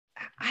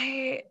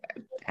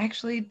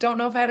actually don't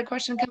know if I had a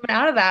question coming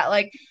out of that.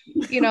 Like,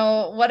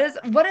 what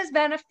has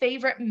been a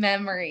favorite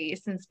memory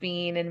since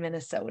being in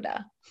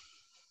Minnesota?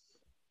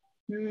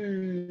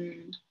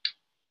 Let's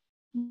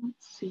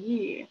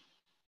see.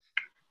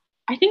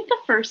 I think the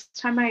first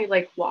time I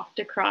like walked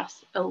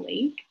across a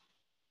lake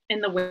in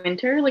the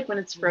winter, like when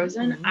it's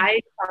frozen, I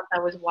thought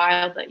that was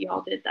wild that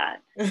y'all did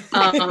that.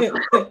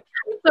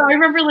 So I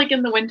remember like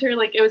in the winter,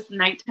 like it was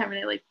nighttime and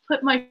I like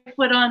put my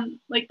foot on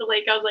like the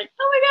lake. I was like,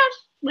 oh my gosh,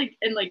 like,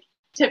 and like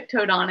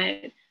tiptoed on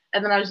it.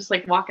 And then I was just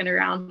like walking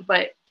around.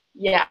 But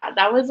yeah,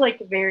 that was like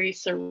very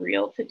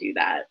surreal to do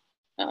that.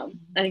 I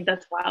think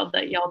that's wild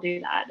that y'all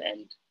do that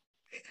and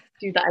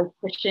do the ice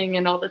fishing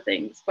and all the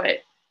things. But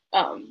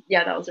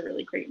yeah, that was a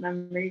really great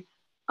memory.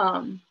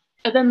 And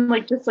then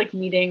like just like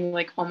meeting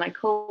like all my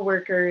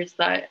coworkers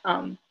that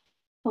a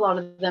lot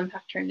of them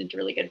have turned into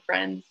really good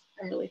friends.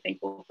 I'm really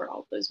thankful for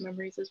all of those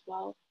memories as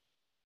well.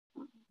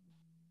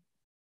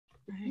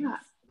 Yeah.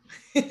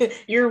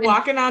 You're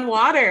walking on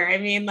water. I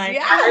mean, like,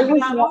 yeah, I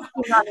was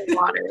walking on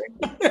water.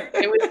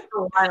 It was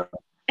so wild.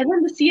 And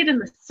then to see it in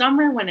the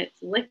summer when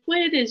it's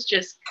liquid is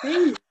just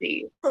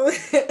crazy.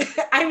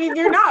 I mean,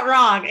 you're not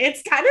wrong.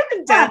 It's kind of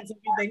intense if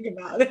you think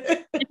about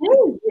it. It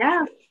is,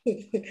 yeah.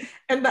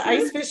 And the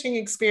ice fishing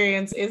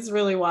experience is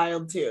really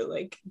wild too.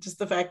 Like just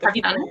the fact that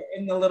you're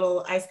in the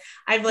little ice.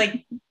 I've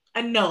like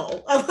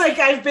no, like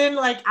I've been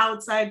like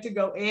outside to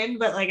go in,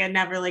 but like I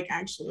never like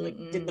actually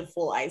like did the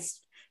full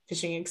ice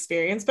fishing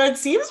experience. But it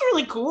seems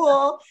really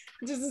cool.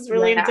 It just is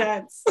really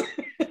intense.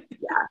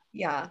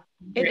 Yeah.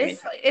 It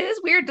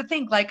is weird to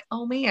think like,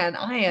 oh man,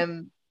 I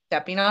am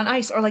stepping on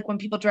ice. Or like when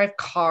people drive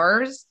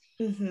cars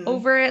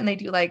over it and they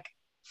do like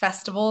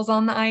festivals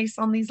on the ice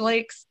on these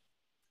lakes.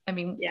 I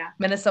mean,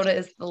 Minnesota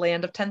is the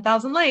land of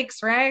 10,000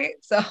 lakes, right?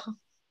 So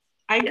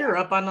I grew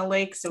up on a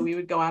lake, so we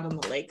would go out on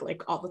the lake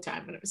like all the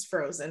time when it was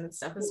frozen and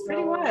stuff. It's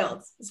pretty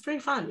wild. It's pretty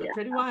fun, but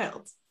pretty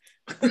wild.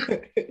 I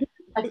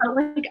felt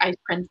like Ice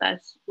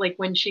Princess, like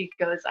when she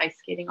goes ice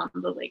skating on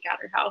the lake at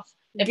her house.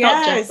 It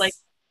felt just like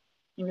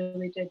you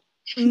really did.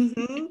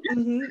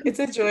 It's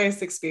a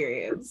joyous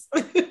experience.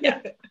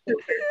 Yeah.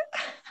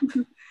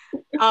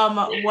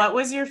 What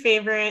was your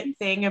favorite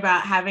thing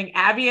about having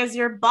Abby as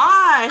your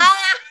boss?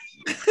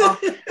 I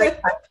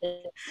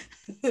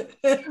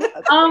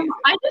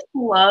just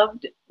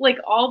loved like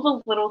all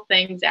the little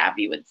things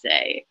Abby would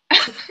say.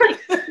 Like,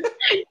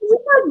 she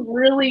had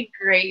really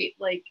great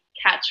like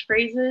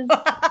catchphrases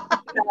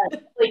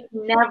that like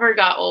never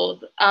got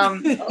old.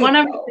 One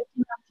I was thinking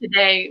of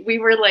today, we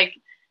were like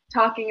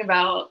talking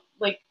about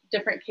like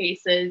different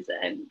cases,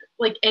 and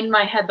like in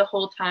my head the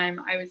whole time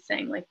I was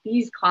saying like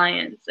these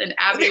clients, and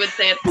Abby would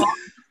say it all.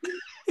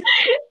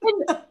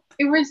 And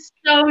it was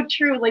so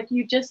true. Like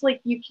you just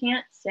like you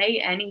can't say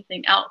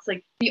anything else.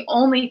 Like the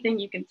only thing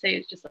you can say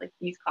is just like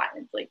these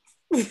clients, like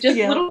just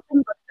little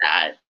things like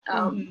that.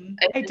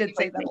 I did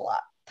say that a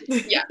lot.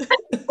 Yeah.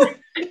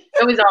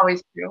 It was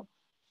always true.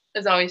 It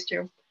was always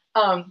true.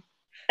 And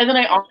then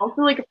I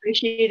also like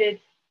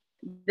appreciated,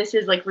 this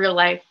is like real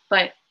life,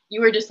 but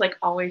you were just like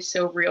always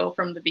so real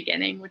from the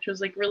beginning, which was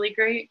like really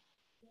great.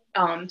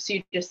 So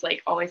you just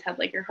like always had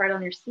like your heart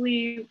on your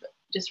sleeve,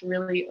 just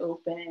really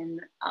open.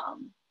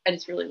 I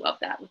just really love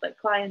that with like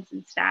clients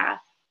and staff,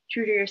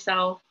 true to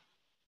yourself.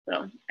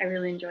 So I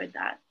really enjoyed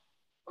that.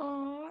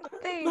 Oh,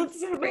 thanks.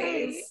 That's so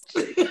nice.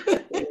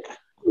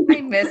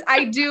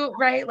 I do,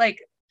 right? Like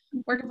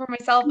working for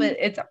myself,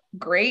 it's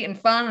great and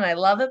fun and I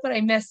love it, but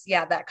I miss,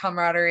 that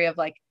camaraderie of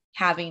like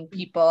having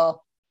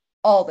people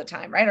all the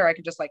time, right? Or I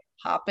could just like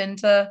hop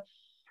into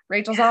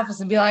Rachel's office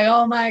and be like,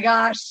 oh my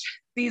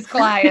gosh, these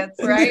clients,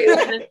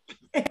 right?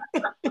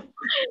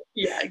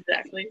 Yeah,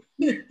 exactly.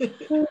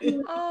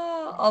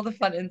 Oh, all the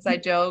fun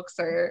inside jokes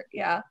or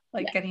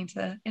getting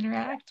to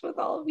interact with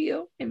all of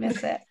you. I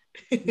miss it.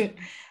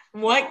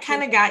 What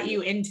kind of got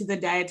you into the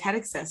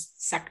dietetics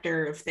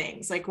sector of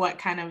things? Like what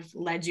kind of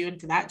led you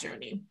into that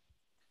journey?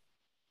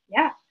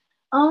 Yeah.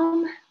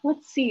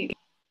 Let's see.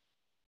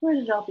 Where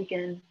did it all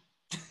begin?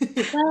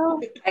 Well,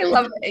 I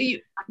love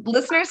it.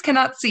 Listeners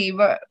cannot see,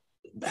 but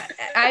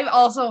I've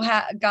also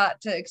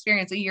got to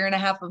experience 1.5 years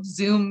of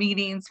Zoom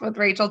meetings with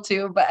Rachel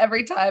too. But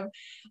every time,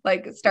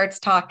 like, starts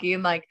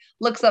talking, like,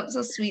 looks up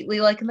so sweetly,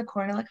 like in the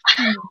corner, like,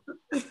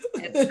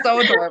 it's so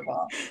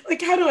adorable.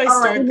 Like, how do I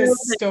start this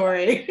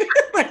story?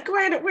 Like,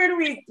 where do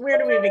we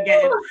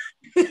begin?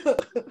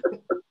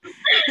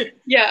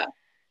 Yeah.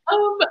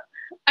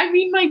 I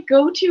mean, my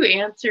go-to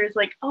answer is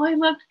like, oh, I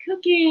loved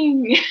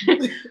cooking.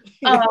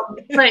 But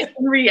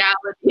in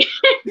reality,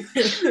 I'm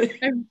sure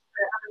other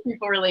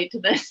people relate to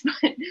this.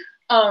 But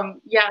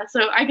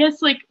so I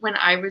guess like when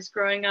I was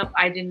growing up,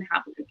 I didn't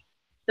have like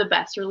the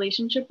best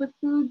relationship with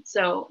food.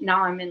 So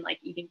now I'm in like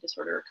eating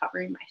disorder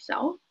recovery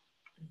myself.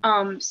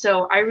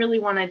 So I really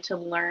wanted to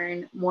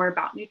learn more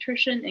about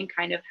nutrition and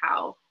kind of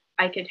how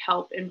I could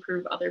help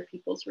improve other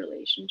people's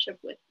relationship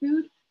with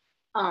food.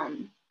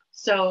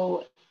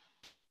 So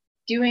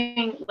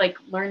doing like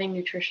learning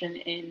nutrition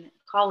in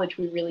college,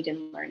 we really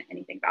didn't learn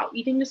anything about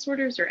eating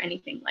disorders or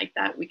anything like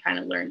that. We kind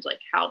of learned like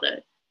how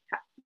to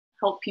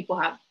help people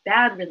have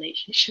bad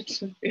relationships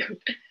with food.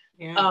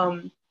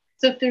 Yeah.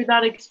 So through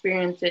that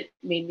experience, it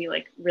made me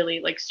like really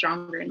like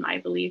stronger in my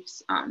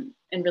beliefs, and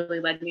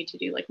really led me to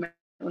do like my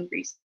own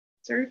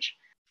research.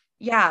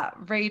 Yeah,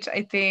 Rach,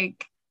 I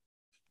think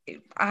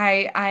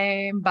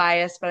I'm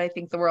biased, but I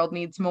think the world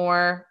needs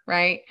more,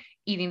 right?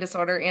 Eating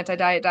disorder,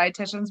 anti-diet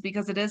dietitians,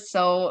 because it is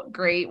so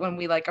great when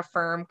we like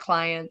affirm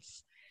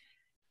clients,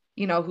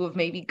 who have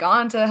maybe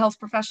gone to health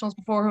professionals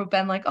before, who have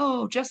been like,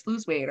 oh, just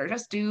lose weight or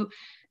just do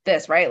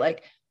this, right?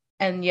 Like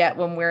And yet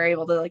when we're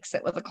able to like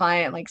sit with a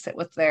client, like sit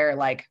with their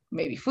like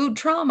maybe food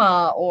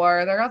trauma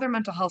or their other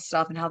mental health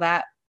stuff and how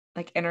that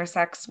like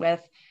intersects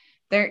with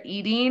their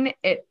eating,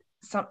 it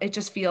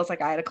just feels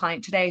like I had a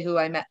client today who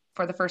I met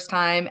for the first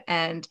time,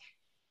 and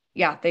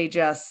yeah,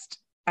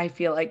 I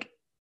feel like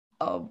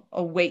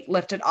a weight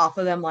lifted off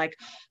of them, like,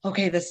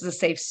 okay, this is a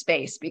safe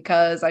space,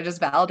 because I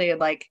just validated,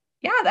 like,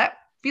 yeah, that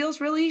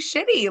feels really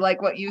shitty,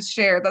 like what you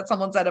shared that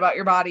someone said about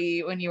your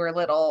body when you were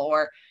little,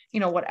 or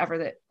whatever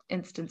the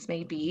instance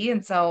may be.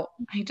 And so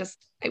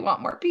I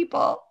want more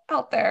people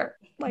out there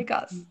like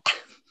us.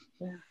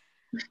 Yeah.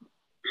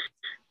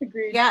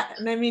 Agreed. Yeah.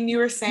 And I mean, you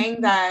were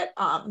saying that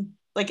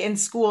like in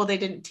school they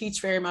didn't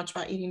teach very much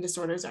about eating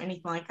disorders or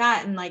anything like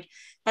that, and like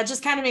that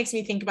just kind of makes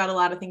me think about a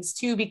lot of things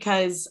too,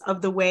 because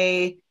of the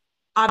way,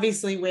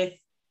 obviously, with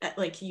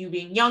like you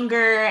being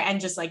younger and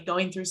just like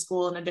going through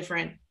school in a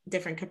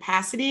different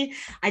capacity.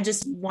 I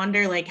just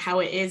wonder like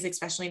how it is,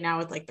 especially now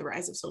with like the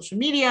rise of social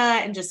media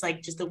and just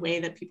the way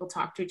that people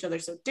talk to each other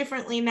so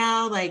differently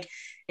now. Like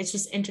it's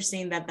just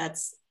interesting that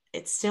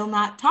it's still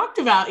not talked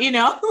about,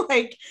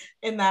 like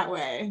in that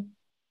way.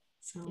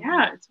 So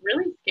yeah, it's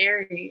really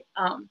scary.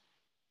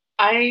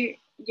 I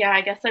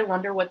guess I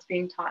wonder what's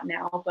being taught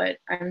now, but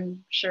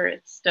I'm sure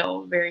it's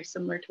still very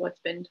similar to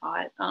what's been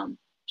taught.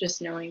 Just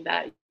knowing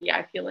that, yeah,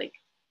 I feel like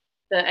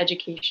the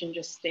education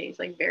just stays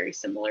like very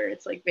similar.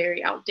 It's like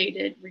very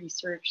outdated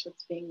research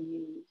that's being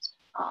used.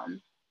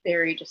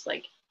 Very just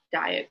like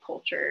diet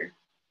culture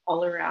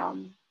all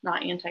around,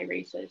 not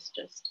anti-racist,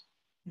 just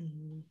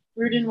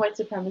rooted in white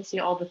supremacy,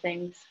 all the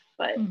things.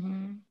 But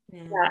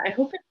yeah, I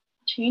hope it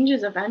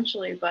changes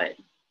eventually, but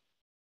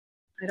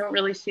I don't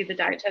really see the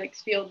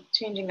dietetics field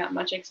changing that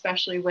much,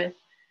 especially with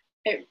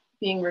it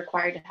being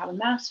required to have a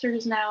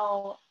master's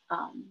now,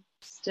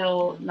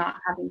 still not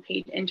having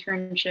paid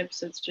internships.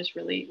 So it's just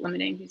really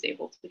limiting who's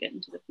able to get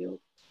into the field.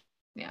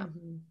 Yeah.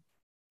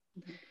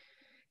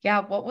 Yeah.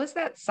 What was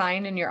that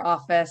sign in your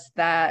office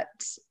that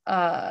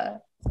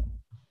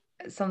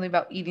something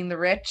about eating the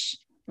rich?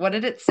 What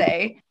did it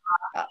say?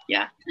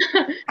 Yeah.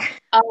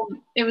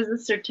 It was a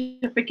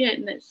certificate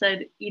and it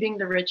said eating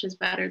the rich is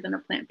better than a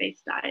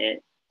plant-based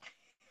diet.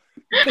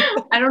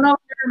 I don't know if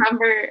you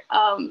remember.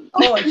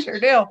 Oh, I sure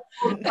do.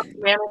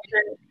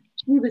 Manager,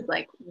 she was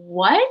like,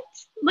 "What?"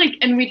 Like,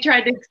 and we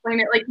tried to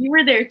explain it. Like, you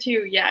were there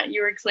too. Yeah,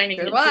 you were explaining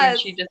it too, and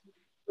she just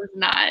was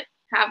not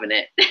having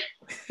it.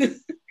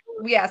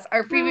 Yes,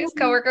 our previous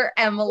coworker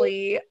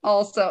Emily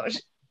also,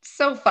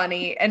 so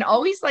funny, and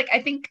always like,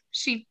 I think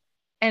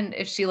and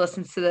if she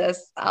listens to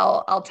this,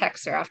 I'll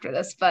text her after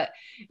this, but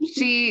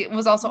she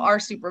was also our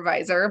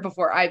supervisor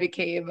before I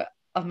became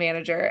a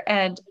manager,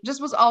 and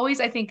just was always,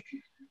 I think,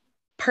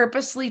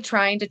 purposely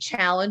trying to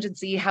challenge and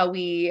see how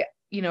we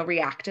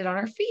reacted on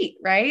our feet,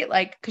 right?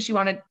 Like, because she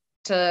wanted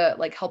to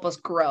like help us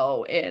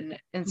grow in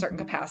certain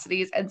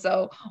capacities, and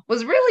so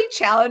was really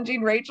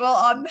challenging Rachel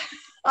on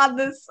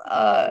this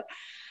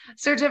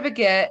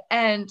certificate,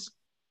 and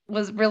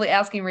was really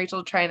asking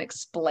Rachel to try and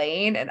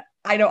explain. And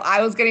I know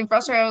I was getting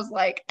frustrated. I was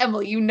like,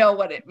 Emily, you know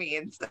what it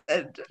means.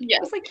 And I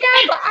was like,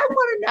 yeah, but I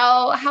want to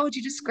know, how would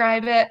you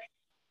describe it?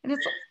 And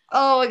it's,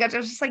 oh my gosh, I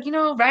was just like,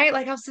 right?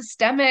 Like how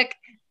systemic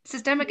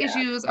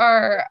issues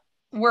are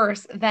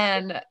worse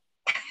than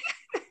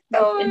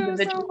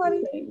individual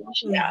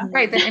yeah,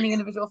 right, than any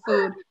individual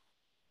food.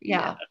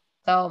 Yeah.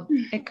 So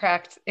it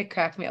cracked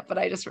me up, but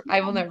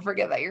I will never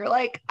forget that you're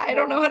like, I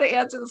don't know how to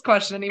answer this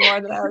question any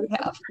more than I already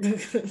have.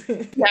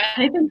 Yeah,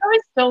 I think I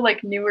was still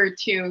like newer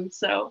too,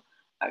 so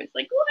I was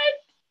like,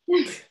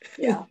 what?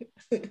 Yeah.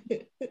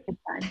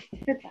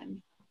 Good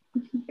time.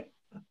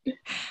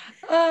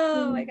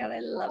 Oh my God, I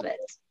love it.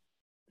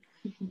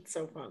 It's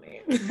so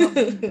funny.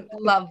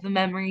 Love the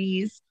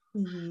memories.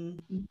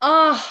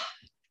 Oh,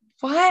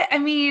 what? I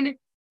mean,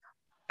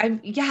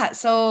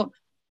 so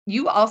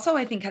you also,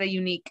 I think, had a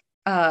unique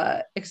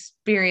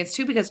experience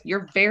too, because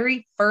your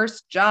very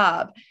first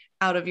job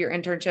out of your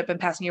internship and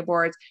passing your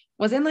boards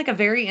was in like a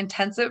very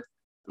intensive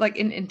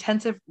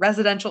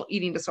residential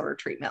eating disorder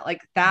treatment. Like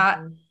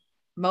that,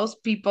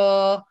 most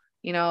people,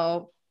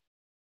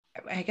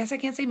 I guess I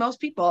can't say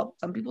most people,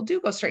 some people do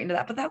go straight into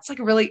that, but that's like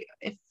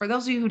for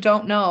those of you who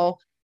don't know,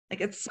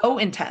 like it's so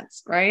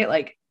intense, right?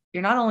 Like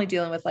you're not only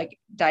dealing with like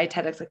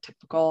dietetics, like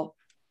typical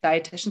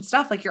dietitian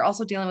stuff, like you're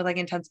also dealing with like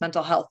intense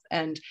mental health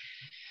and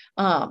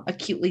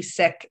acutely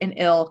sick and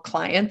ill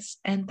clients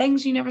and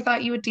things you never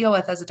thought you would deal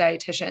with as a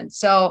dietitian.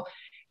 So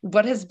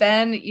what has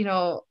been,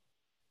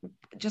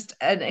 just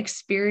an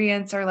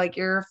experience, or like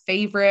your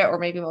favorite or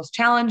maybe most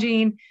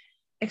challenging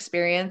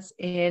experience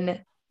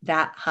in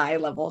that high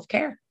level of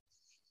care?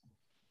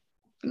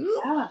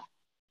 Yeah.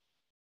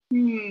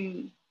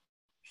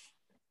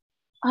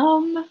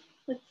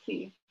 Let's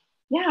see.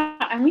 Yeah,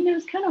 I mean, it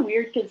was kind of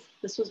weird because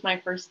this was my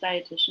first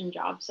dietitian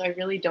job, so I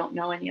really don't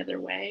know any other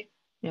way.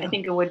 Yeah. I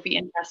think it would be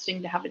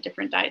interesting to have a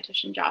different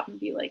dietitian job and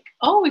be like,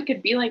 oh, it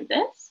could be like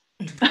this.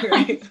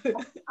 Right.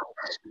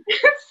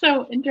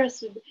 So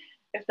interested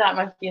if that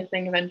might be a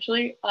thing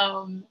eventually.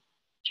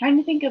 Trying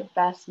to think of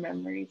best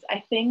memories.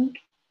 I think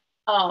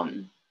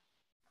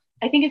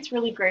it's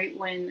really great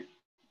when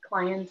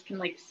clients can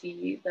like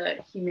see the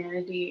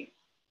humanity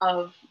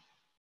of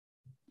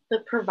the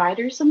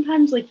providers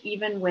sometimes, like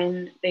even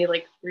when they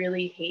like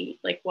really hate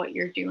like what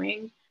you're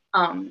doing,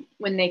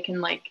 when they can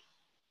like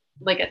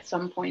at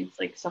some points,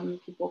 like some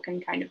people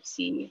can kind of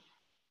see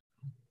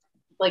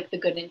like the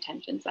good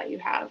intentions that you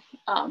have,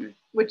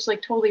 which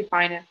like totally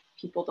fine if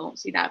people don't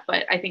see that,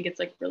 but I think it's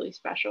like really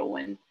special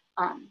when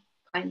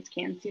clients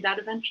can see that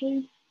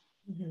eventually.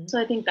 Mm-hmm.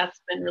 So I think that's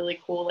been really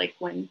cool, like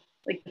when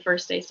like the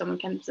first day someone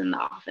comes in the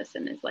office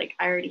and is like,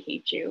 I already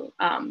hate you,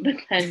 but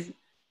then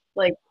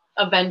like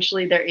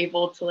eventually they're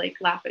able to like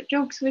laugh at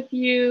jokes with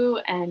you,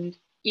 and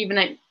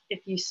even if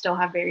you still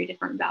have very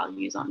different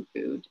values on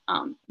food,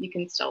 you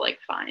can still like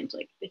find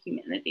like the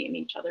humanity in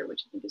each other,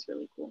 which I think is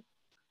really cool.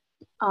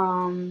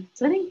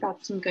 So I think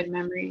that's some good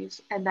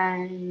memories. And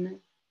then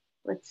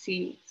let's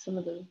see some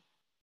of the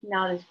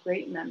not as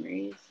great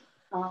memories.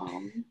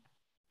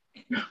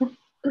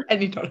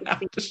 And you don't have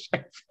to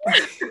share.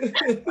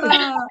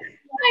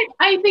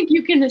 I think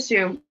you can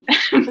assume.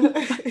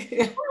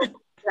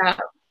 Yeah.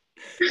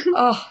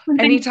 Oh,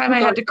 anytime I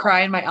had to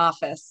cry in my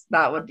office,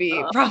 that would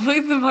be probably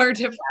the more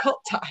difficult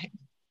time.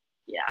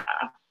 Yeah,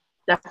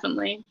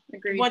 definitely.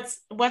 Agreed.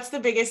 What's the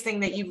biggest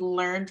thing that you've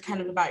learned kind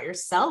of about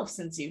yourself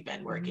since you've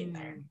been working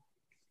there,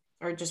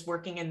 or just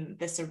working in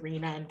this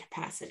arena and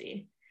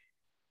capacity?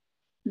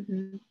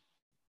 Mm-hmm.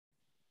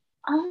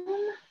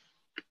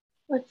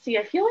 Let's see.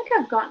 I feel like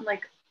I've gotten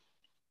like,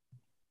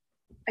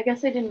 I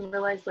guess I didn't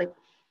realize like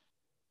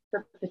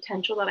the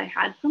potential that I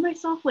had for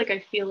myself. Like I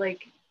feel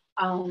like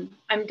I'm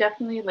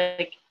definitely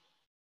like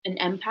an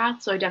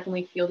empath, so I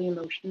definitely feel the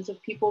emotions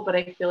of people, but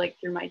I feel like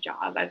through my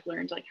job I've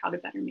learned like how to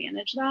better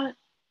manage that,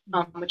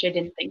 which I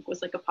didn't think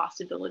was like a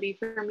possibility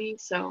for me.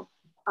 So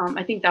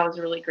I think that was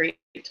really great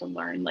to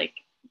learn. Like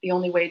the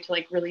only way to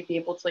like really be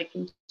able to like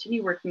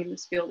continue working in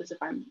this field is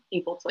if I'm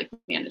able to like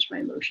manage my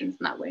emotions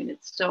in that way, and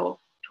it's still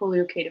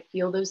totally okay to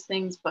feel those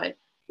things, but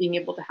being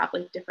able to have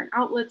like different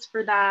outlets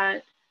for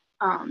that,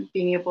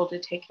 being able to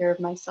take care of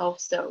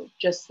myself. So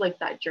just like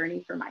that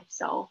journey for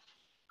myself,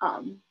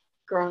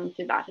 growing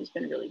through that has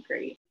been really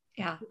great.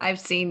 Yeah, I've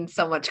seen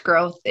so much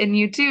growth in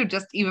you too,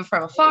 just even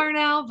from afar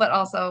now, but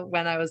also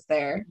when I was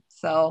there.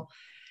 So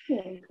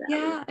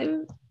yeah,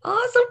 I'm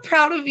also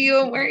proud of you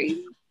and where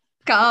you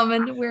come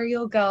and where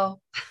you'll go.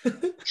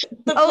 the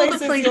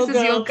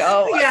places you'll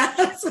go.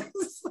 Yeah.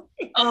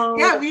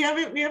 Yeah, we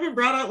haven't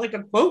brought out like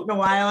a quote in a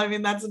while. I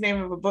mean, that's the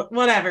name of a book,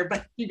 whatever,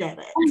 but you get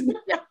it.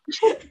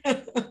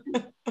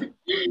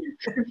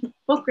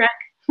 Book rec.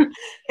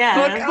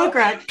 Yeah, book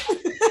rec.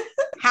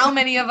 How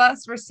many of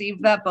us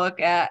received that book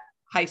at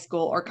high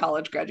school or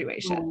college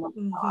graduation?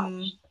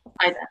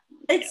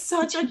 It's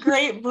such a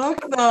great book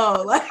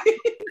though. Like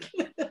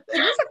it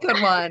is a good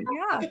one.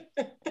 Yeah.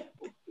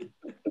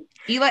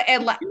 Eli,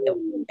 and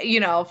you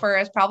know, for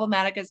as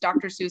problematic as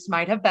Dr. Seuss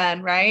might have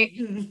been, right?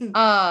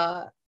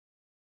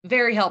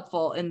 Very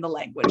helpful in the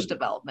language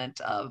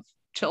development of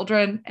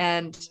children,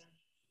 and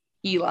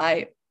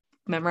Eli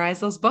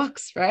memorized those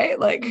books, right?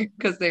 Like,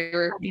 because they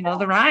were, you know,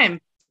 the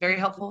rhyme, very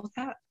helpful with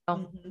that.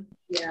 So,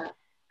 yeah.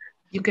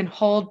 You can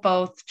hold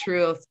both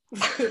truths.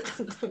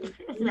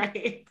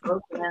 Right.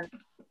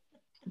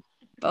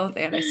 Both,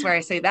 and I swear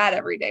I say that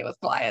every day with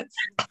clients.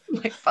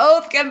 Like,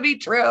 both can be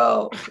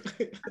true.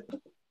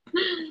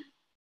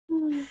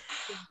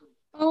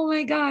 Oh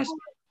my gosh.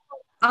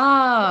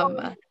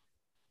 Oh,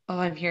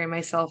 I'm hearing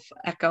myself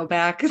echo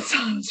back. It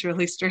sounds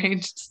really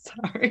strange.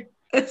 Sorry.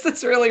 This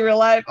is really real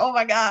life. Oh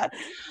my God.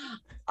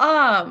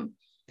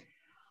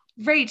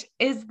 Rach,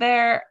 is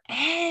there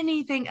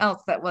anything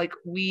else that like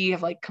we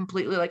have like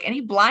completely like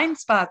any blind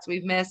spots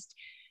we've missed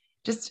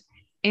just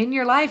in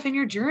your life, in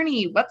your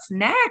journey? What's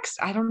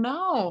next? I don't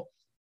know.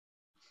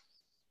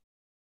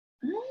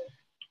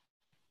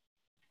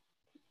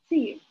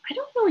 See, I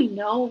don't really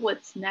know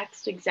what's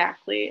next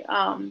exactly.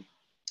 I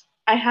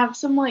have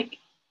some like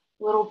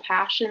little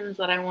passions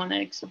that I want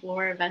to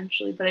explore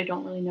eventually, but I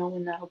don't really know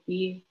when that'll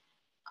be.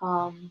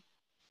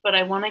 But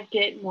I want to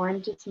get more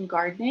into some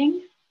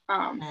gardening.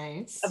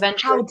 Nice.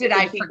 Eventually, how did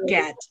I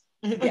forget?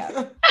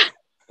 Yeah.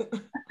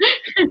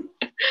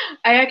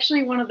 I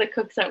actually, one of the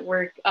cooks at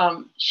work,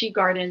 she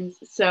gardens.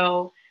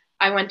 So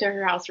I went to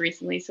her house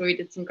recently. So we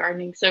did some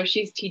gardening. So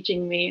she's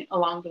teaching me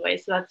along the way.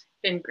 So that's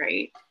been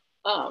great.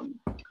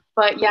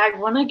 But yeah, I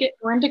want to get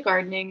more into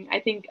gardening. I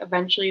think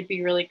eventually it'd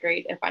be really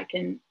great if I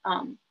can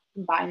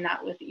combine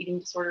that with eating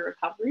disorder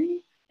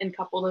recovery and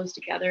couple those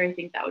together. I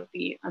think that would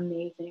be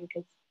amazing,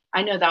 because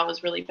I know that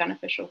was really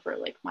beneficial for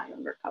like my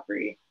own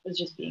recovery, was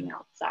just being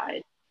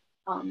outside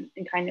and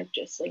kind of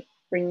just like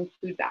bringing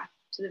food back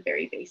to the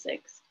very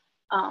basics.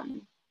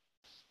 So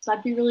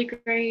that'd be really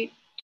great.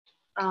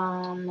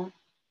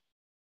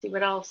 See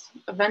what else.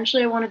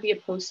 Eventually I want to be a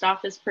post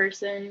office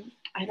person.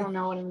 I don't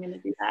know when I'm going to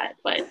do that,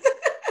 but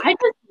I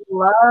just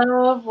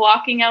love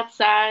walking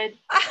outside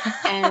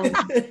and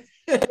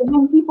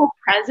giving people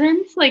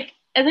presents, like,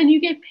 and then you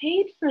get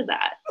paid for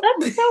that.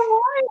 That's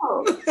so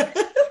wild.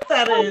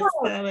 That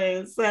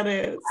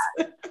is.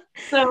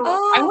 So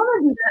I want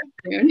to do that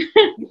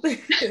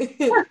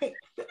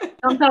soon.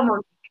 Don't tell me,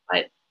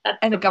 but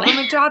And a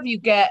government job, you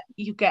get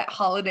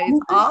holidays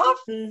off.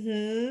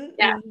 Mm-hmm.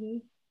 Yeah. Mm-hmm.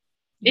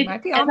 You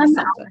might be and on then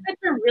the something.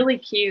 outfits are really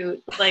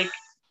cute. Like,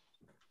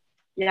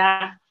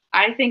 yeah,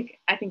 I think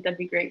that'd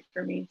be great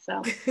for me. So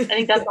I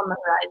think that's on the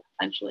horizon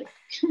eventually.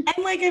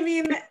 And like, I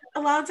mean, a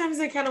lot of times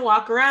they kind of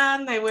walk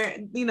around, they wear,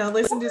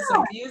 listen to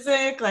some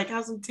music, like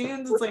have some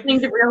tunes. It's like, Listening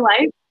to real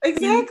life.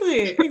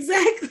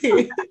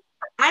 exactly.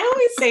 I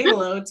always say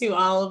hello to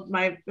all of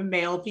my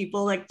male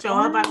people, like show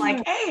up. I'm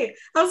like, hey,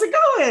 how's it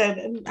going?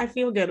 And I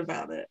feel good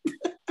about it.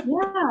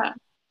 Yeah,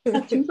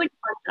 that seems like a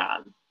fun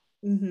job.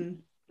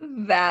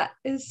 Mm-hmm. That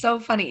is so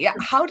funny. Yeah.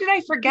 How did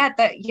I forget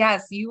that?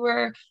 Yes, you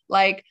were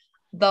like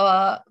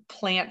the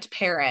plant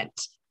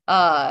parent.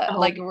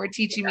 Like we're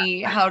teaching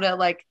me how to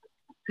like,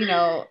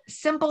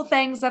 simple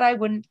things that I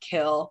wouldn't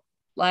kill.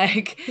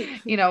 Like,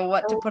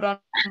 what to put on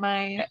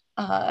my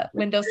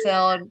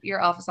windowsill. And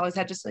your office always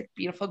had just like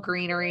beautiful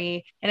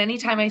greenery. And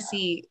anytime I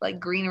see like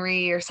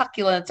greenery or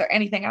succulents or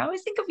anything, I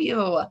always think of you.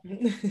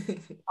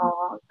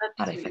 Oh,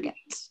 How'd I forget?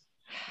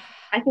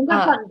 I think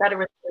I've gotten better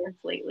with plants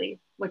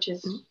lately, which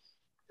is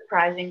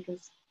surprising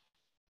because,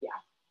 yeah.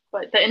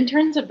 But the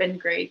interns have been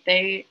great.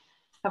 They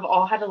have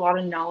all had a lot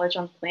of knowledge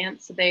on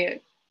plants. So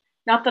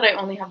not that I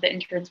only have the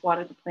interns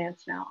water the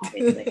plants now,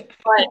 obviously,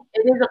 but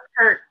it is a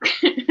perk.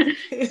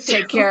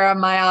 Take care of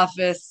my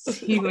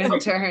office, you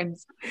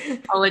interns.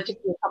 I'll let you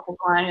see a couple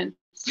clients.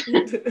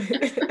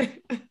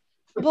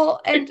 Well,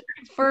 and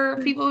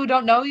for people who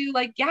don't know you,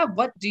 like, yeah,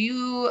 what do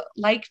you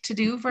like to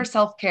do for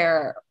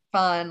self-care,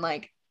 fun?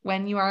 Like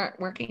when you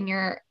aren't working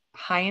your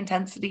high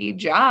intensity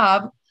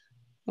job,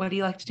 what do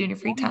you like to do in your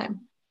free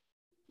time?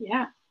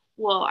 Yeah.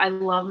 Well, I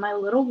love my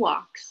little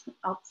walks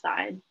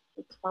outside.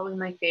 It's probably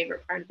my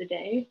favorite part of the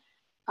day.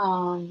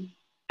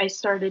 I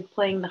started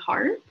playing the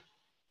harp.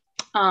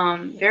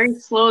 Very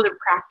slow to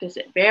practice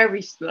it,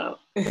 very slow.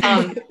 But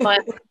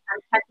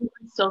I'm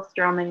technically still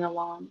strumming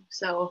along.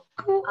 So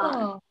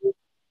Cool.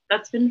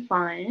 That's been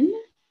fun.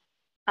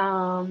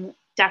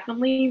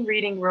 Definitely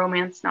reading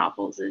romance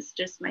novels is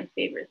just my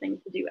favorite thing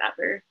to do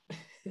ever.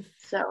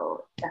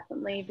 So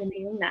definitely been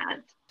doing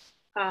that.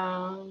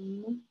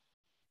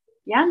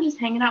 Yeah, I'm just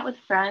hanging out with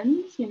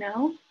friends,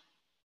 Yeah,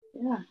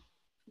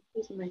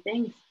 those are my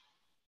things.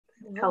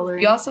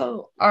 Coloring. You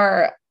also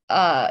are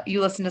you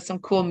listen to some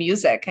cool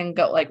music and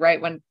go like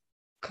right when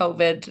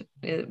COVID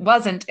it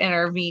wasn't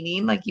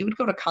intervening, like you would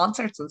go to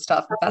concerts and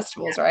stuff and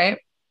festivals, right?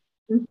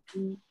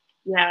 Mm-hmm.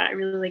 Yeah, I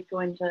really like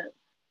going to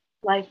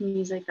live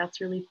music. That's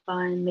really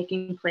fun.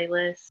 Making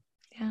playlists.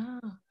 Yeah.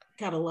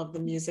 Gotta love the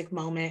music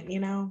moment,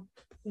 The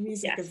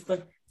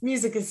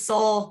music is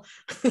soul.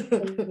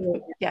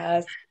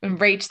 Yes. And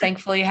Rach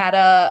thankfully had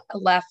a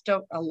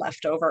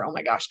leftover, oh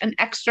my gosh, an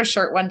extra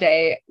shirt one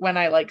day when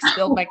I like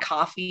spilled my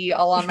coffee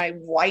all on my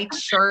white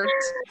shirt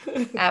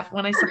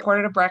when I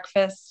supported a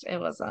breakfast. It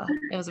was a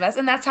mess.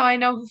 And that's how I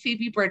know who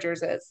Phoebe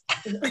Bridgers is.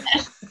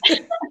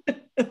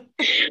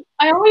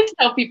 I always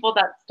tell people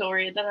that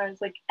story. Then I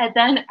was like, and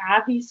then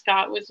Abby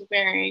Scott was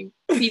wearing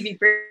Phoebe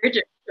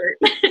Bridgers shirt.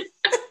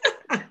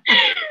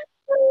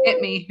 Hit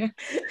me.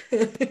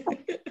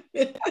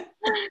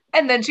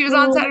 And then she was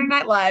on Saturday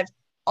Night Live.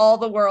 All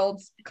the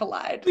worlds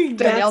collide.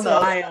 That's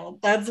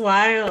wild. That's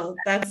wild.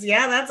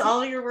 That's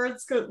all your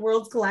worlds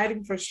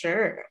colliding for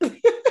sure.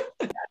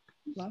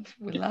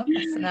 We love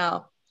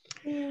SNL.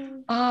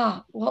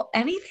 Well,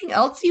 anything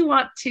else you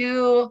want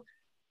to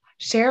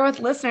share with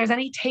listeners?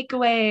 Any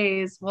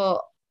takeaways?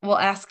 We'll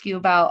ask you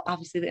about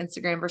obviously the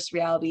Instagram versus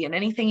reality and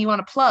anything you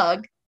want to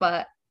plug,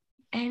 but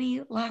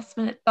any last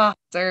minute thoughts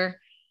or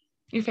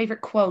your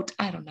favorite quote?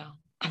 I don't know.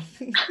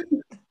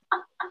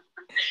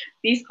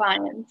 These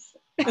clients.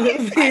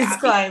 These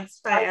clients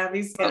by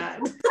Abby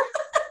Scott.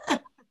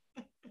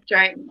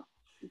 Right.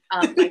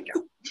 Oh my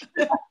God.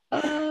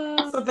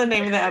 That's what the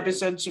name of the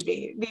episode should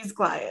be. These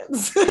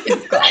clients.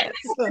 These clients.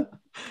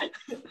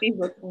 These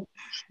listeners.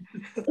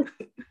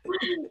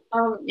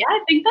 Yeah, I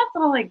think that's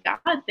all I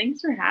got.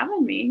 Thanks for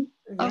having me.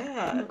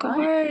 Yeah. Of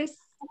course.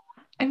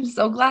 I'm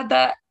so glad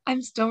that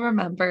I'm still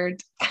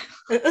remembered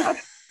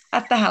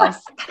at the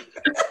house.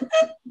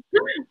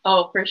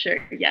 Oh, for sure.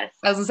 Yes.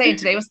 I was saying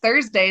today was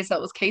Thursday, so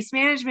it was case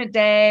management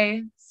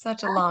day.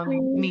 Such a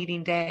long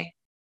meeting day.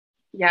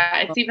 Yeah,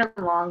 it's even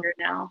longer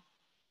now.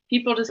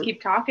 People just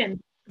keep talking.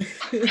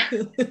 5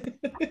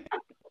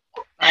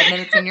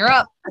 minutes and you're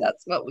up.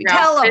 That's what we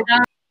tell them.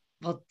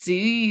 Well, do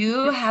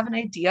you have an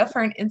idea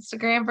for an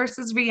Instagram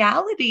versus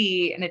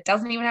reality? And it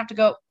doesn't even have to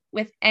go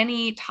with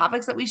any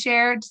topics that we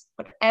shared, just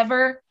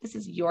whatever. This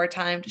is your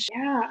time to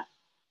share. Yeah.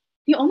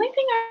 The only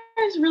thing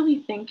I was really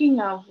thinking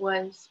of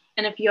was,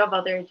 and if you have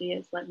other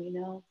ideas, let me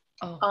know.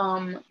 But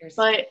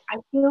I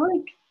feel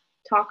like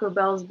Taco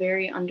Bell is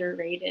very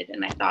underrated,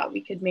 and I thought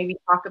we could maybe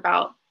talk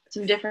about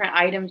some different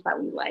items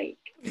that we like.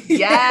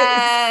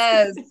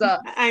 Yes.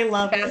 I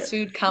love fast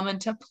food come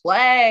into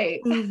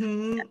play.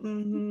 Mm-hmm,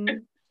 mm-hmm.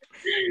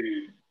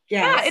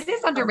 Yeah, it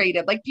is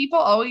underrated. Like people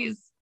always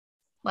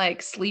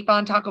like sleep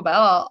on Taco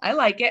Bell. I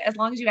like it as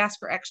long as you ask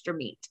for extra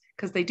meat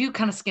because they do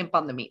kind of skimp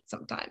on the meat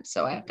sometimes.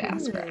 So I have to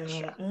ask for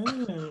extra.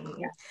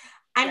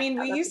 I mean,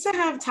 we used to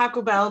have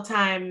Taco Bell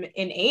time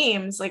in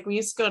Ames. Like we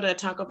used to go to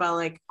Taco Bell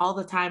like all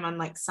the time on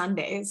like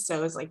Sundays. So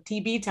it was like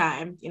TB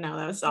time,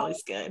 that was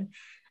always good.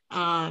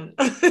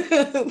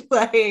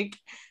 Like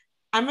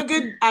I'm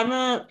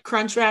a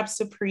Crunchwrap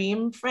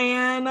Supreme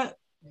fan.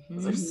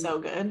 Those are so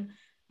good.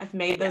 I've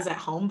made those at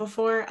home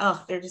before.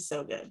 Oh, they're just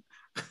so good.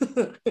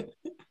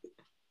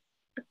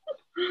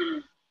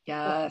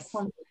 Yes.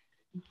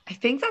 I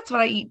think that's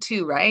what I eat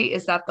too, right?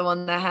 Is that the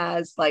one that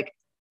has like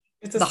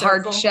It's a the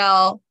circle.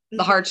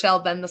 hard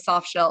shell, then the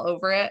soft shell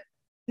over it?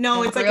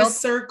 No, it's grilled? Like a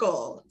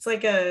circle.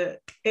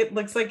 It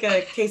looks like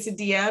a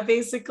quesadilla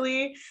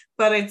basically,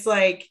 but it's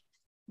like,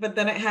 but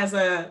then it has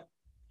a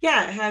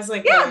that is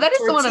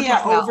the one I'm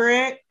talking over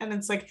about. it. And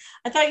it's like,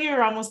 I thought you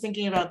were almost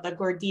thinking about the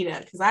gordita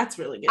because that's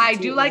really good. I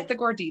do like the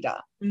gordita.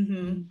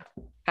 Mm-hmm.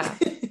 Yeah.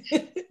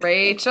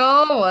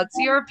 Rachel, what's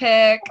your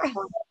pick?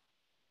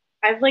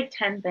 I have like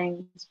 10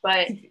 things,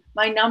 but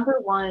my number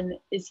one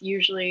is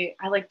usually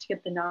I like to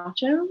get the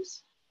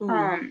nachos.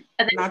 And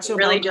then Nacho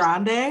really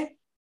Grande. Yes.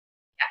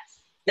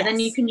 And then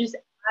you can just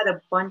add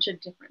a bunch of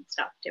different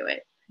stuff to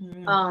it.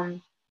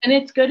 And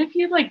it's good if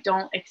you like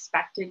don't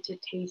expect it to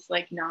taste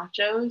like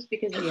nachos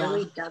because it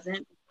really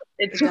doesn't.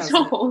 It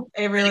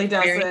really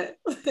doesn't.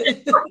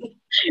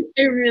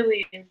 It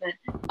really isn't.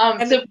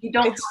 So if you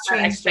don't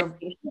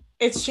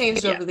it's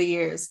changed over the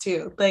years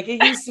too. Like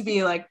it used to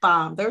be like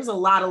bomb. There was a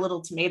lot of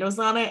little tomatoes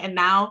on it, and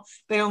now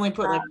they only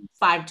put like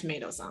 5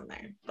 tomatoes on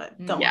there. But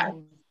don't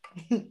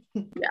worry.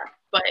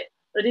 But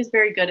it is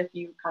very good if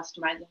you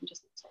customize it and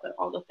just put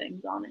all the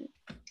things on it.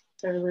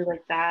 So I really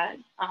like that.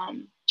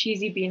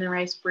 Cheesy bean and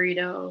rice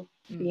burrito,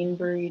 bean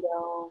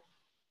burrito.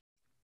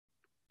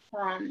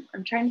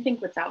 I'm trying to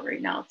think what's out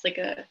right now. It's like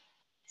a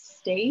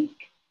steak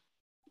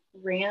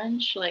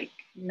ranch, like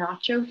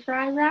nacho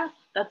fry wrap.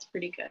 That's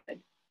pretty good.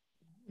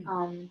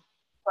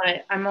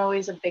 But I'm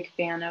always a big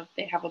fan of,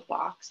 they have a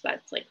box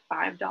that's like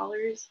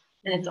 $5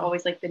 and it's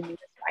always like the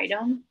newest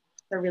item.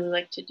 I really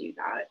like to do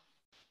that.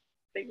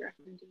 Big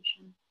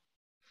recommendation.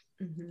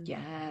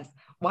 Yes.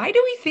 Why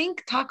do we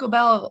think Taco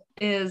Bell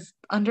is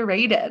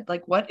underrated?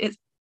 Like, what is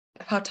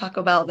about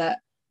Taco Bell that,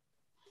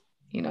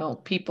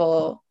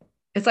 people,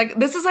 it's like,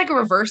 this is like a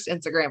reverse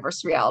Instagram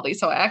versus reality.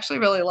 So I actually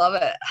really love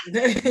it.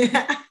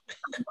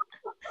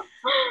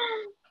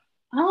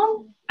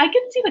 I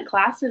can see the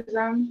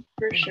classism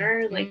for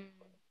sure. Like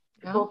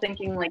people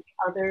thinking like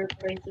other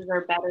places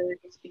are better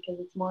just because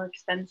it's more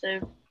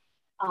expensive.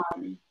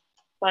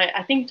 But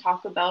I think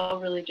Taco Bell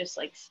really just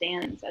like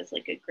stands as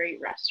like a great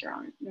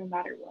restaurant no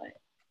matter what.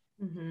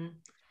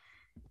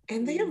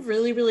 And they have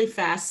really, really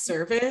fast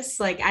service.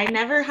 Like I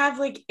never have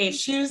like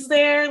issues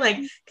there. Like,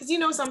 because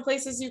some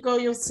places you go,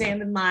 you'll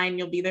stand in line,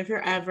 you'll be there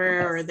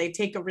forever, or they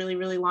take a really,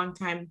 really long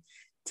time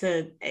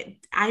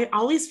I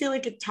always feel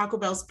like Taco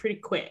Bell's pretty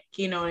quick,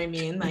 you know what I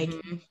mean? Like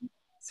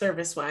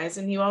service wise.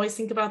 And you always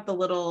think about the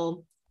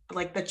little,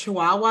 like the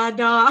Chihuahua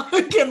dog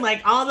and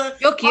like all the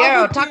Yo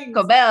quiero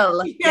Taco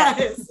Bell.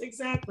 Yes,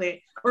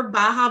 exactly. Or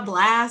Baja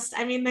Blast.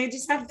 I mean, they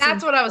just have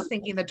that's what I was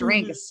thinking. The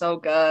drink is so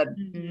good.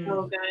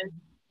 So good.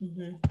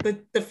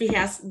 The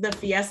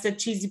Fiesta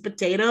cheesy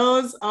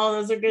potatoes. Oh,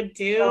 those are good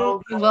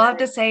too. I will have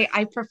to say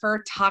I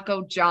prefer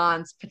Taco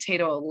John's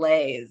potato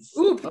lays.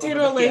 Ooh,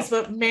 potato lays,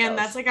 but man,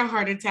 that's like a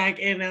heart attack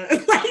in a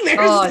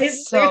like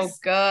it's so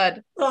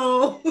good.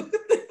 Oh,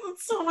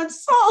 so much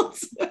salt.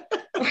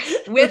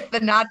 With the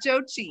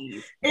nacho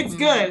cheese. It's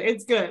good.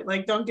 It's good.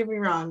 Like, don't get me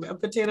wrong, a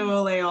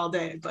potato lay all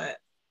day, but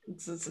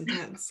it's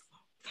intense.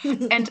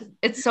 And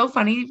it's so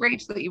funny,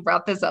 Rach, that you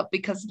brought this up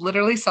because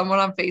literally someone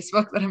on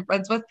Facebook that I'm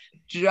friends with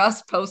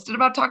just posted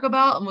about Taco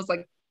Bell and was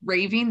like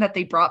raving that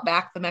they brought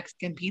back the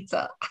Mexican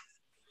pizza.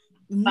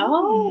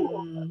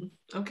 Oh,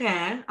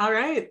 okay. All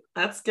right.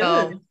 That's good.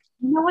 So,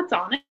 you know what's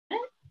on it?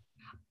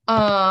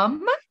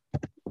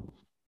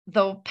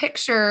 The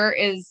picture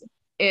is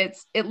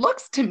it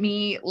looks to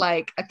me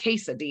like a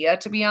quesadilla,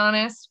 to be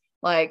honest.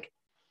 Like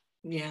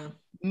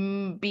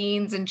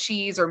beans and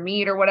cheese or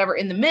meat or whatever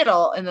in the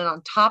middle, and then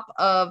on top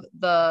of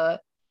the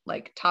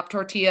like top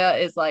tortilla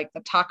is like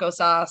the taco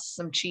sauce,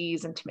 some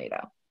cheese, and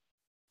tomato.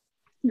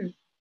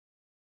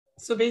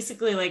 So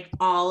basically like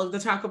all of the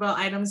Taco Bell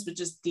items but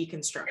just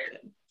deconstructed.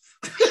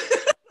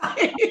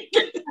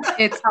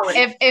 It's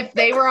if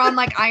they were on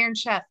like Iron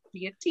Chef,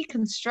 be it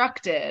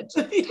deconstructed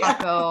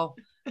taco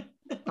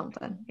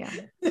something.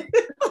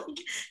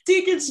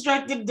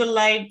 Deconstructed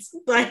delight,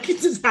 like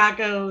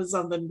tacos,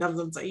 something.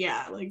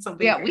 Yeah, like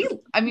something. Yeah, we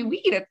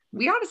eat it.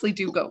 We honestly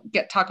do go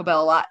get Taco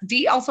Bell a lot.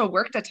 Dee also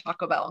worked at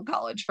Taco Bell in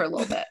college for a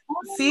little bit.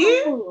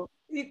 See,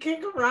 you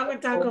can't go wrong with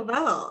Taco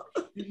Bell.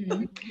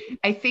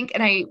 I think,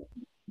 and I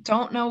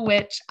don't know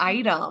which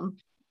item,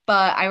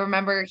 but I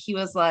remember he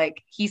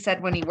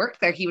said when he worked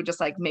there, he would just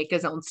like make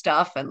his own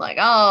stuff and like,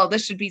 oh,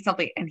 this should be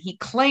something. And he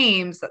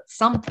claims that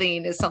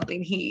something is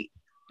something he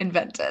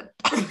invented.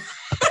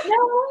 No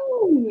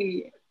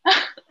way.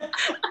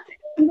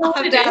 I'll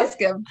have to ask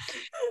him.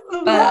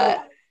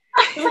 But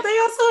Don't they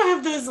also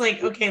have those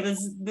like, okay,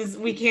 this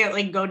we can't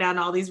like go down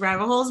all these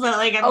rabbit holes, but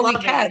like I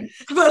love it.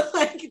 But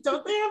like,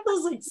 don't they have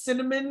those like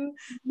cinnamon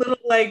little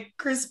like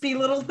crispy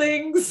little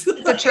things? The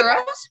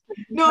churros?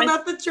 No,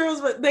 not the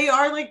churros, but they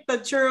are like the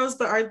churros,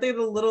 but aren't they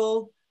the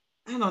little,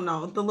 I don't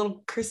know, the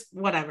little crisp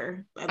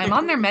whatever. I'm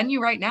on their menu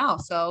right now,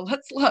 so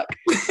let's look.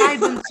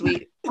 Sides and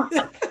sweet.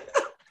 I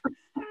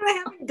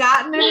haven't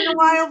gotten it in a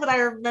while, but I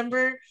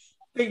remember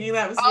thinking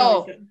that was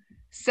really good.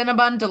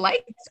 Cinnabon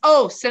Delights.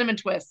 Oh, cinnamon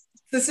twist.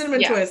 The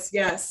cinnamon twist,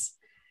 yes.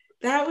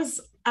 That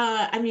was,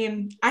 I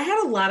mean, I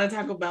had a lot of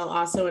Taco Bell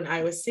also in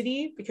Iowa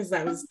City because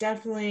that was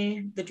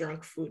definitely the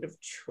drunk food of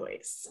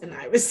choice in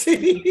Iowa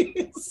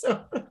City.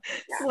 So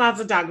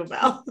lots of Taco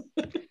Bell.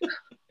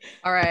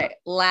 All right.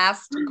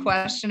 Last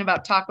question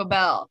about Taco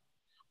Bell.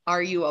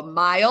 Are you a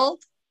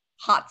mild,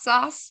 hot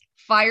sauce,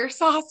 fire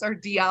sauce, or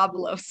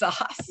Diablo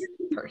sauce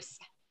person?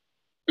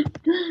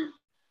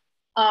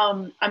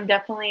 I'm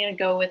definitely gonna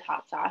go with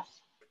hot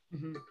sauce.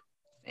 Mm-hmm.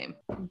 Same.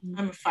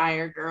 I'm a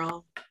fire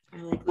girl.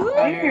 I like the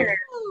fire.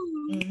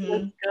 Mm-hmm.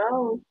 Let's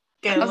go.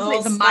 Get a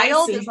little the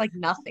mild is like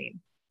nothing.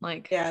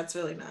 Like it's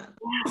really not.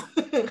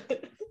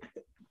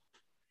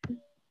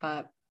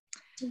 But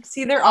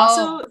see, they're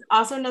also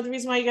another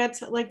reason why you got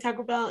to like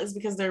Taco Bell is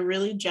because they're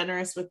really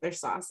generous with their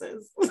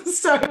sauces.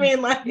 So I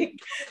mean, like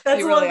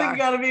that's one thing you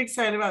got to be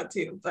excited about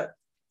too. But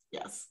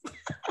yes.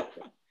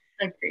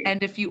 Agreed.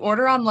 And if you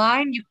order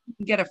online, you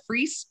can get a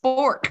free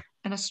spork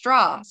and a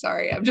straw.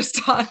 Sorry, I'm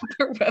just on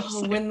their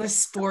website. When the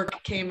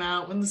spork came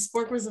out, when the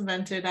spork was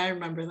invented, I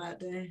remember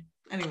that day.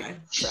 Anyway,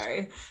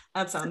 sorry.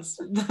 That sounds,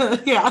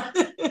 yeah.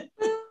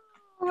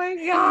 Oh my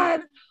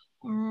God.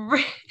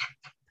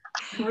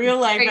 Real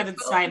life at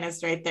its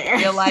finest right there.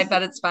 Real life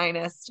at its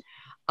finest.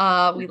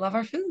 We love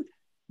our food.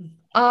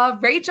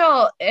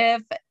 Rachel,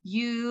 if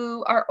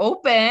you are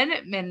open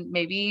and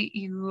maybe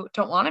you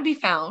don't want to be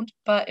found,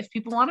 but if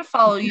people want to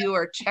follow you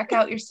or check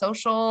out your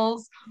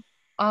socials,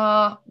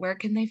 where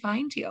can they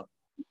find you?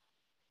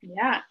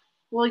 Yeah.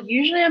 Well,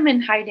 usually I'm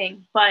in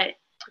hiding, but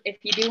if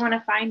you do want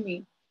to find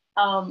me,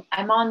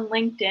 I'm on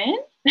LinkedIn.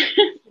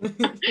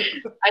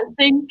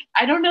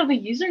 I don't know the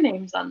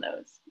usernames on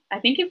those. I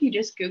think if you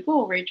just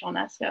Google Rachel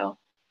Onusko.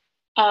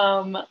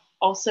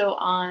 Also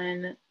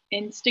on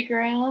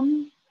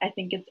Instagram, I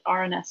think it's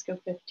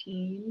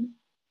Onusko15.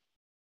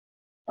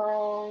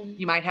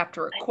 You might have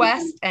to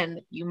request and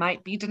you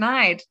might be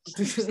denied.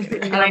 I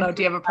don't know.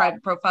 Do you have a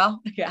private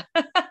profile? Yeah.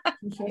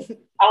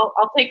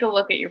 I'll take a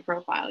look at your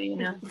profile,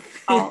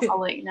 I'll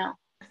let you know.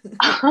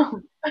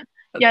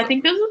 I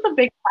think those are the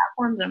big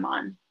platforms I'm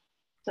on.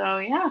 So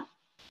yeah,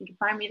 you can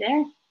find me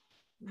there.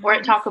 Or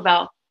at Taco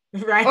Bell.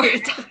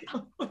 Right.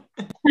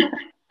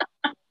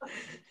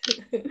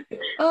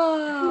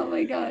 Oh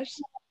my gosh.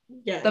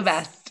 Yes. The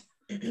best.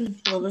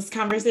 Well, this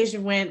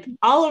conversation went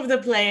all over the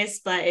place,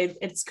 but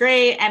it's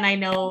great. And I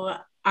know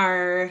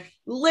our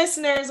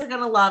listeners are going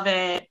to love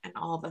it and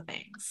all the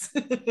things.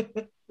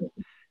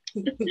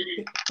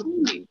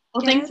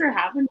 Well, thanks for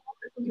having me.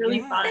 This was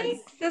really fun.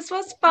 Thanks. This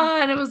was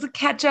fun. It was a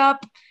catch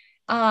up.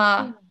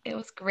 It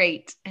was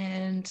great.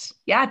 And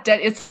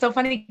it's so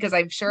funny because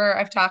I'm sure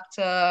I've talked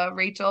to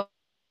Rachel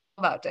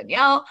about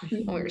Danielle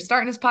when we were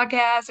starting this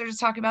podcast, or just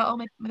talking about,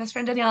 my best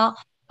friend Danielle.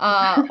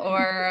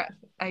 Or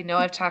I know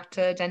I've talked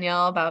to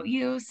Danielle about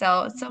you.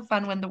 So it's so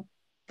fun when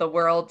the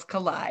worlds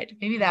collide.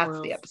 Maybe that's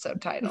the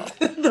episode title.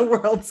 The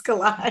worlds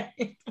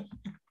collide.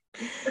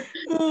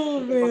 Oh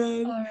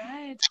man. All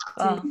right.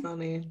 Too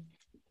funny.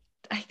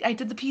 I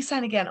did the peace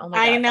sign again. Oh my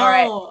God. I know. All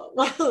right.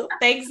 Well,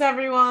 thanks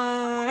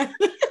everyone.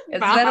 It's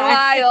been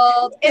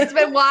wild. It's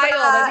been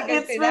wild.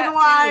 It's been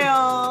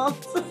wild.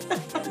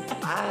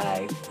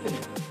 Bye.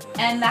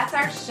 And that's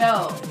our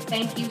show.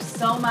 Thank you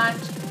so much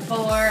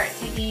for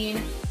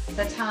taking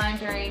the time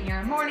during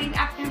your morning,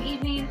 afternoon,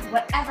 evening,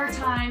 whatever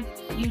time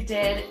you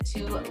did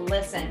to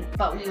listen.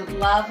 But we would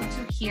love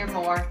to hear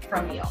more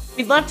from you.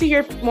 We'd love to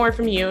hear more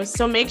from you.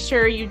 So make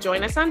sure you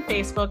join us on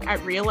Facebook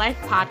at Real Life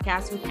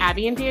Podcast with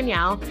Abby and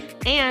Danielle,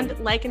 and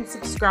like and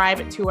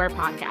subscribe to our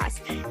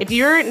podcast. If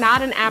you're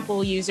not an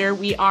Apple user,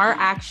 we are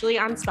actually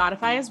on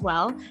Spotify as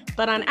well.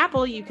 But on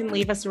Apple, you can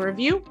leave us a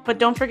review. But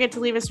don't forget to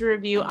leave us a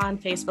review on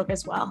Facebook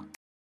as well.